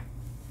in there.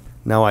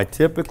 Now I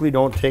typically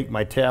don't take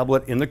my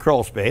tablet in the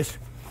crawl space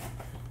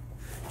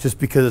just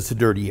because it's a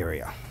dirty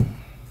area.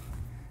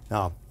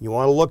 Now you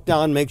want to look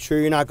down, make sure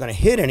you're not going to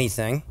hit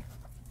anything,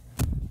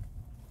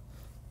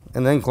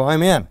 and then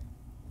climb in.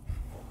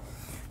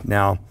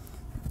 Now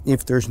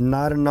if there's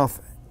not enough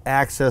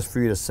access for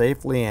you to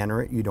safely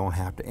enter it, you don't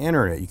have to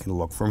enter it. You can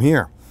look from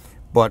here.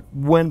 But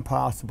when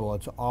possible,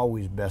 it's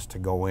always best to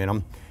go in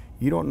them.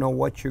 You don't know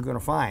what you're going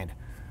to find.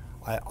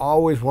 I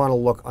always want to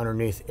look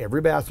underneath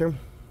every bathroom,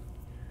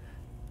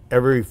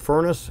 every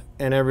furnace,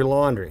 and every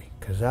laundry,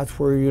 because that's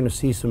where you're going to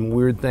see some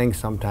weird things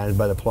sometimes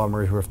by the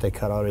plumbers, or if they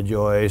cut out a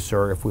joist,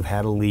 or if we've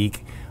had a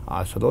leak.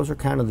 So those are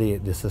kind of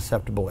the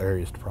susceptible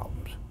areas to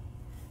problems.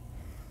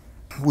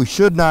 We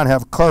should not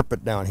have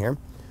carpet down here,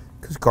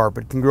 because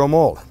carpet can grow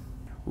mold.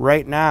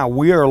 Right now,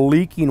 we are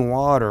leaking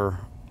water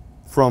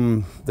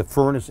from the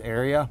furnace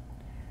area.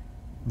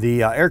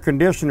 The air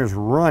conditioner's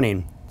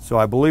running, so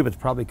I believe it's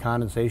probably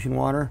condensation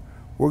water.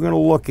 We're going to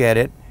look at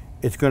it.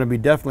 It's going to be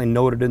definitely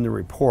noted in the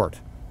report,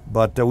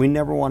 but we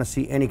never want to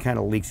see any kind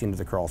of leaks into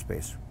the crawl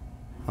space.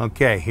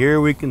 Okay, here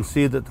we can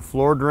see that the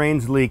floor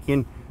drain's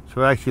leaking,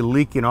 so we're actually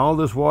leaking all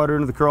this water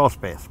into the crawl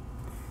space.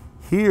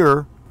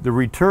 Here, the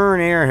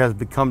return air has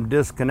become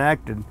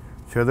disconnected,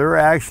 so they're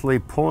actually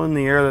pulling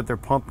the air that they're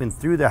pumping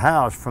through the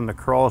house from the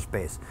crawl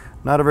space.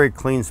 Not a very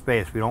clean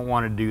space. We don't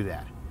want to do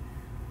that.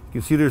 You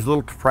can see there's a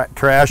little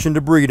trash and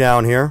debris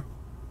down here.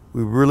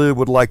 We really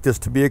would like this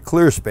to be a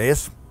clear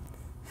space.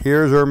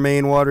 Here's our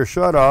main water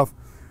shutoff.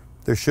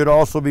 There should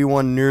also be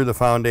one near the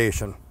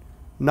foundation.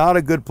 Not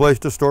a good place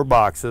to store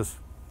boxes.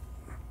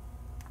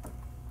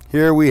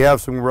 Here we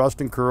have some rust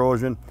and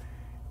corrosion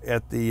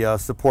at the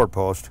support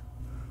post.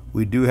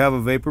 We do have a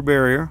vapor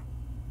barrier.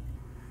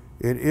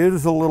 It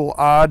is a little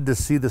odd to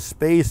see the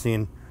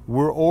spacing.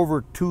 We're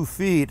over 2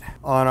 feet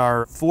on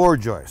our floor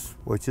joist,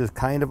 which is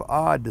kind of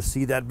odd to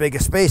see that big a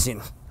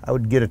spacing. I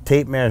would get a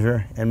tape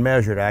measure and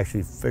measure to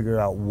actually figure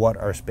out what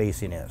our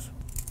spacing is.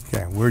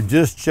 Okay, we're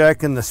just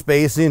checking the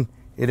spacing.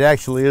 It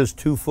actually is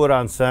 2 foot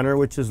on center,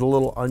 which is a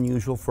little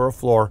unusual for a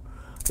floor.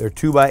 They're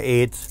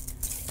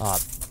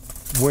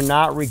 2x8s. We're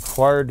not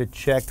required to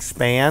check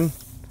span,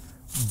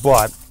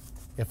 but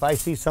if I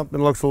see something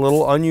looks a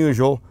little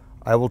unusual,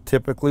 I will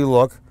typically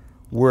look.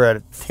 We're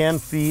at 10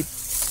 feet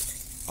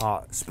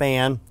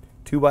span,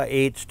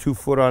 2x8s, 2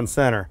 foot on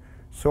center.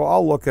 So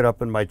I'll look it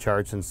up in my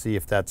charts and see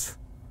if that's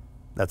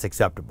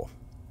acceptable.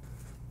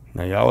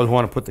 Now you always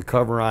want to put the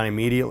cover on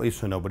immediately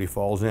so nobody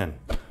falls in.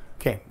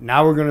 Okay,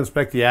 now we're going to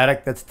inspect the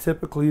attic. That's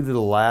typically the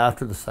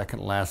last or the second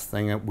last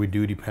thing that we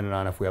do, depending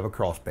on if we have a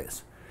crawl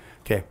space.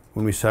 Okay,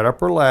 when we set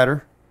up our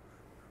ladder,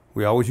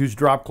 we always use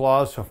drop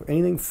claws, so if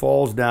anything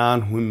falls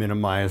down, we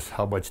minimize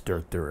how much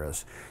dirt there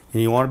is.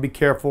 And you want to be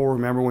careful.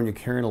 Remember, when you're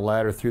carrying a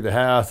ladder through the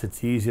house,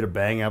 it's easy to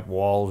bang up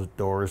walls,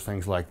 doors,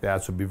 things like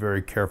that, so be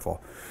very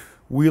careful.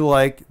 We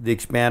like the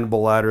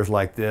expandable ladders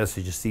like this.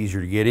 It's just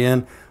easier to get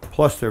in,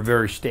 plus they're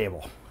very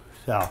stable.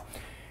 So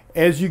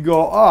as you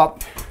go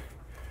up,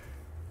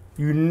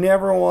 you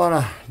never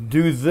want to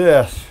do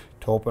this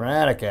to open an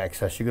attic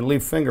access. You can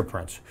leave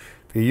fingerprints.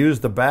 If you use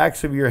the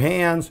backs of your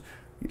hands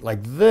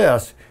like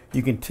this,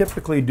 you can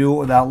typically do it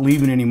without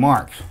leaving any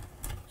marks.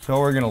 So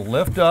we're going to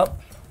lift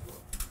up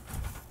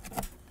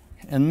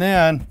and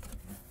then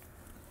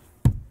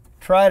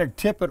try to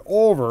tip it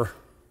over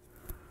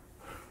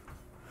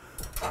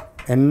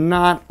and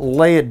not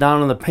lay it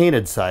down on the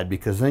painted side,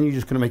 because then you're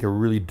just going to make a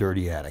really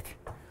dirty attic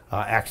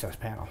access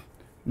panel.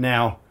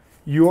 Now,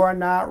 you are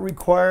not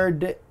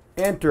required to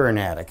enter an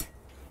attic.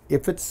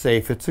 If it's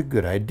safe, it's a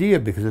good idea,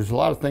 because there's a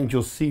lot of things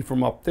you'll see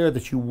from up there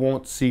that you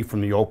won't see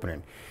from the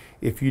opening.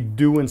 If you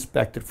do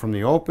inspect it from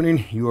the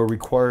opening, you are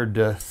required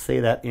to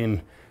say that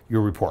in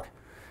your report.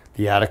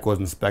 The attic was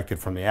inspected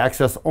from the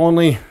access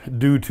only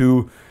due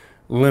to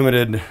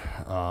limited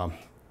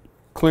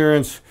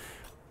clearance,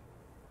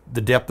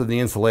 the depth of the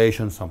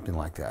insulation, something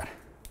like that.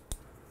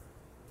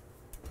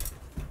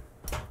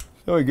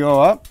 So we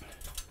go up.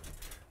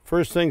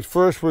 First things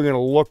first, we're going to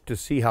look to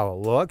see how it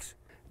looks.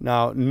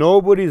 Now,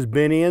 nobody's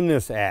been in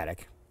this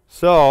attic,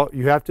 so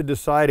you have to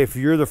decide if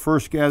you're the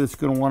first guy that's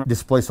going to want to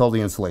displace all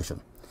the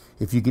insulation.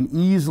 If you can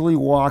easily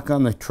walk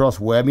on the truss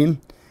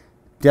webbing,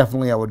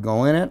 definitely I would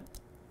go in it.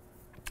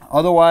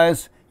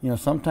 Otherwise, you know,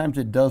 sometimes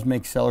it does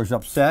make sellers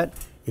upset.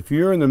 If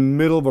you're in the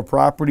middle of a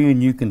property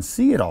and you can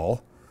see it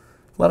all,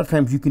 a lot of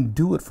times you can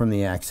do it from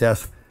the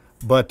access.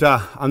 But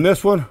on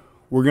this one,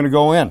 we're going to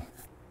go in.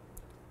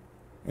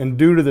 And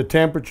due to the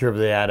temperature of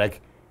the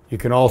attic, you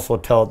can also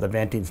tell the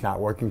venting's not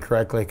working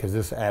correctly, because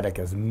this attic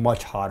is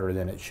much hotter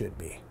than it should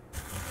be.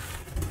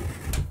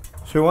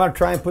 So we want to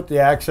try and put the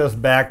access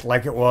back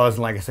like it was,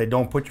 and like I said,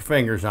 don't put your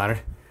fingers on it.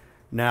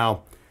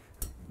 Now,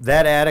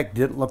 that attic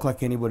didn't look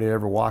like anybody had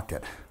ever walked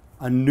it.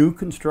 A new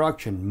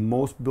construction,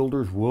 most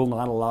builders will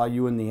not allow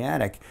you in the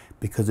attic,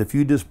 because if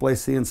you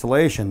displace the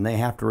insulation, they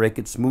have to rake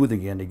it smooth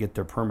again to get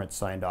their permit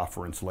signed off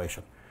for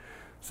insulation.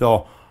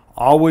 So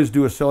always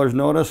do a seller's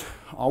notice,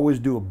 always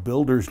do a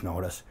builder's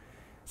notice,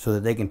 so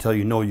that they can tell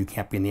you, no, you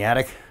can't be in the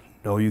attic,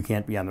 no, you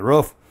can't be on the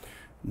roof,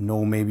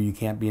 no, maybe you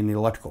can't be in the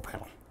electrical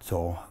panel.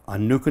 So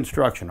on new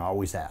construction,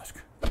 always ask.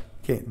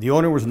 Okay, the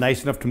owner was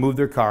nice enough to move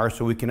their car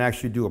so we can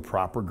actually do a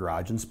proper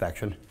garage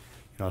inspection.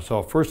 You know,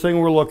 so first thing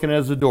we're looking at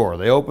is the door.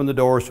 They open the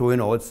door so we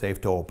know it's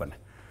safe to open.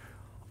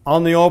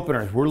 On the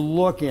openers, we're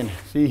looking,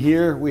 see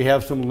here, we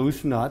have some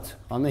loose nuts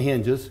on the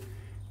hinges.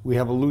 We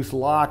have a loose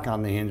lock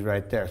on the hinge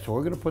right there. So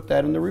we're going to put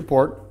that in the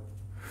report.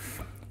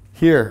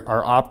 Here,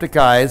 our optic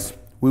eyes,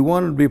 we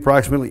want them to be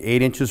approximately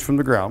 8 inches from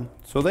the ground.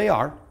 So they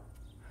are.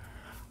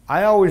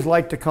 I always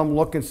like to come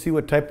look and see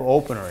what type of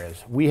opener it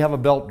is. We have a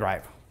belt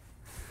drive.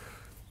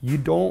 You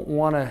don't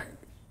want to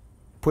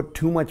put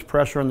too much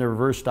pressure on the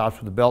reverse stops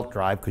with the belt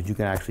drive, because you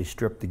can actually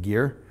strip the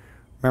gear.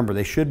 Remember,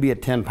 they should be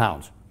at 10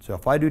 pounds. So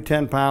if I do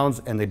 10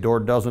 pounds and the door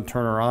doesn't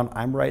turn around,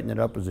 I'm writing it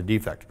up as a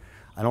defect.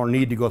 I don't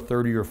need to go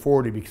 30 or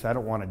 40 because I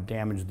don't want to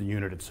damage the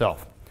unit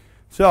itself.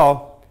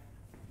 So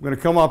I'm going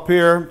to come up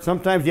here.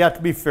 Sometimes you have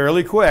to be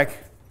fairly quick.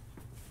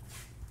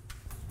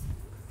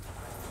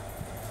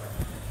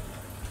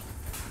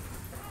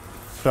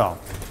 So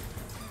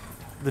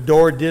the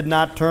door did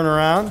not turn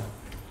around.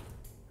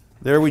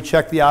 There we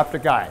check the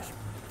optic eyes.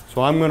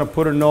 So I'm going to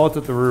put a note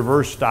that the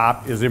reverse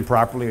stop is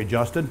improperly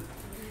adjusted.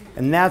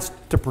 And that's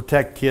to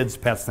protect kids,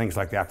 pets, things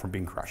like that from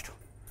being crushed.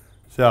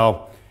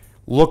 So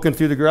looking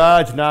through the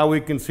garage, now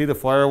we can see the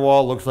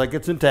firewall looks like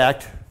it's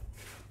intact.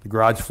 The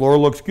garage floor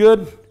looks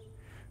good.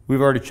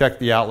 We've already checked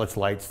the outlets,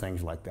 lights,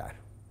 things like that.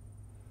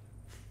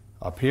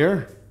 Up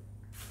here,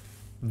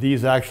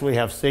 these actually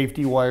have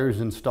safety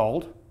wires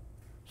installed.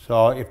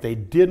 So if they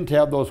didn't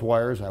have those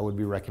wires, I would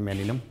be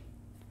recommending them.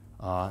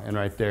 And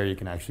right there you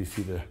can actually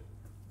see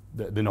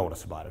the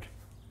notice about it.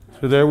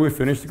 So there we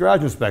finished the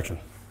garage inspection.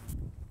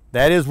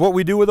 That is what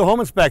we do with a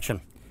home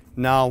inspection.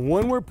 Now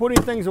when we're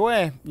putting things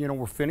away, you know,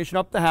 we're finishing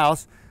up the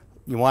house.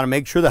 You want to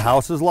make sure the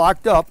house is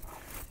locked up.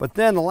 But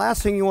then the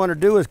last thing you want to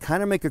do is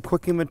kind of make a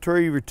quick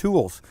inventory of your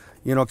tools.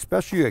 You know,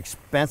 especially your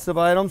expensive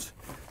items.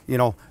 You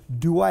know,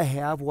 do I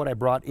have what I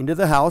brought into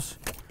the house?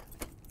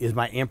 Is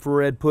my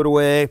infrared put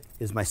away?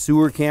 Is my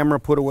sewer camera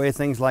put away?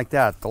 Things like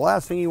that. The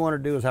last thing you want to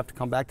do is have to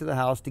come back to the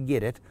house to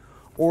get it,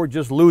 or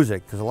just lose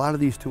it, because a lot of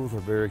these tools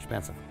are very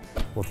expensive.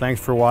 Well, thanks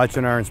for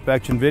watching our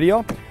inspection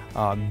video.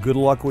 Good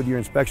luck with your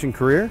inspection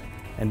career,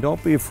 and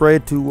don't be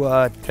afraid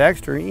to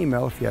text or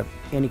email if you have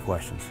any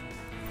questions.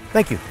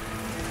 Thank you.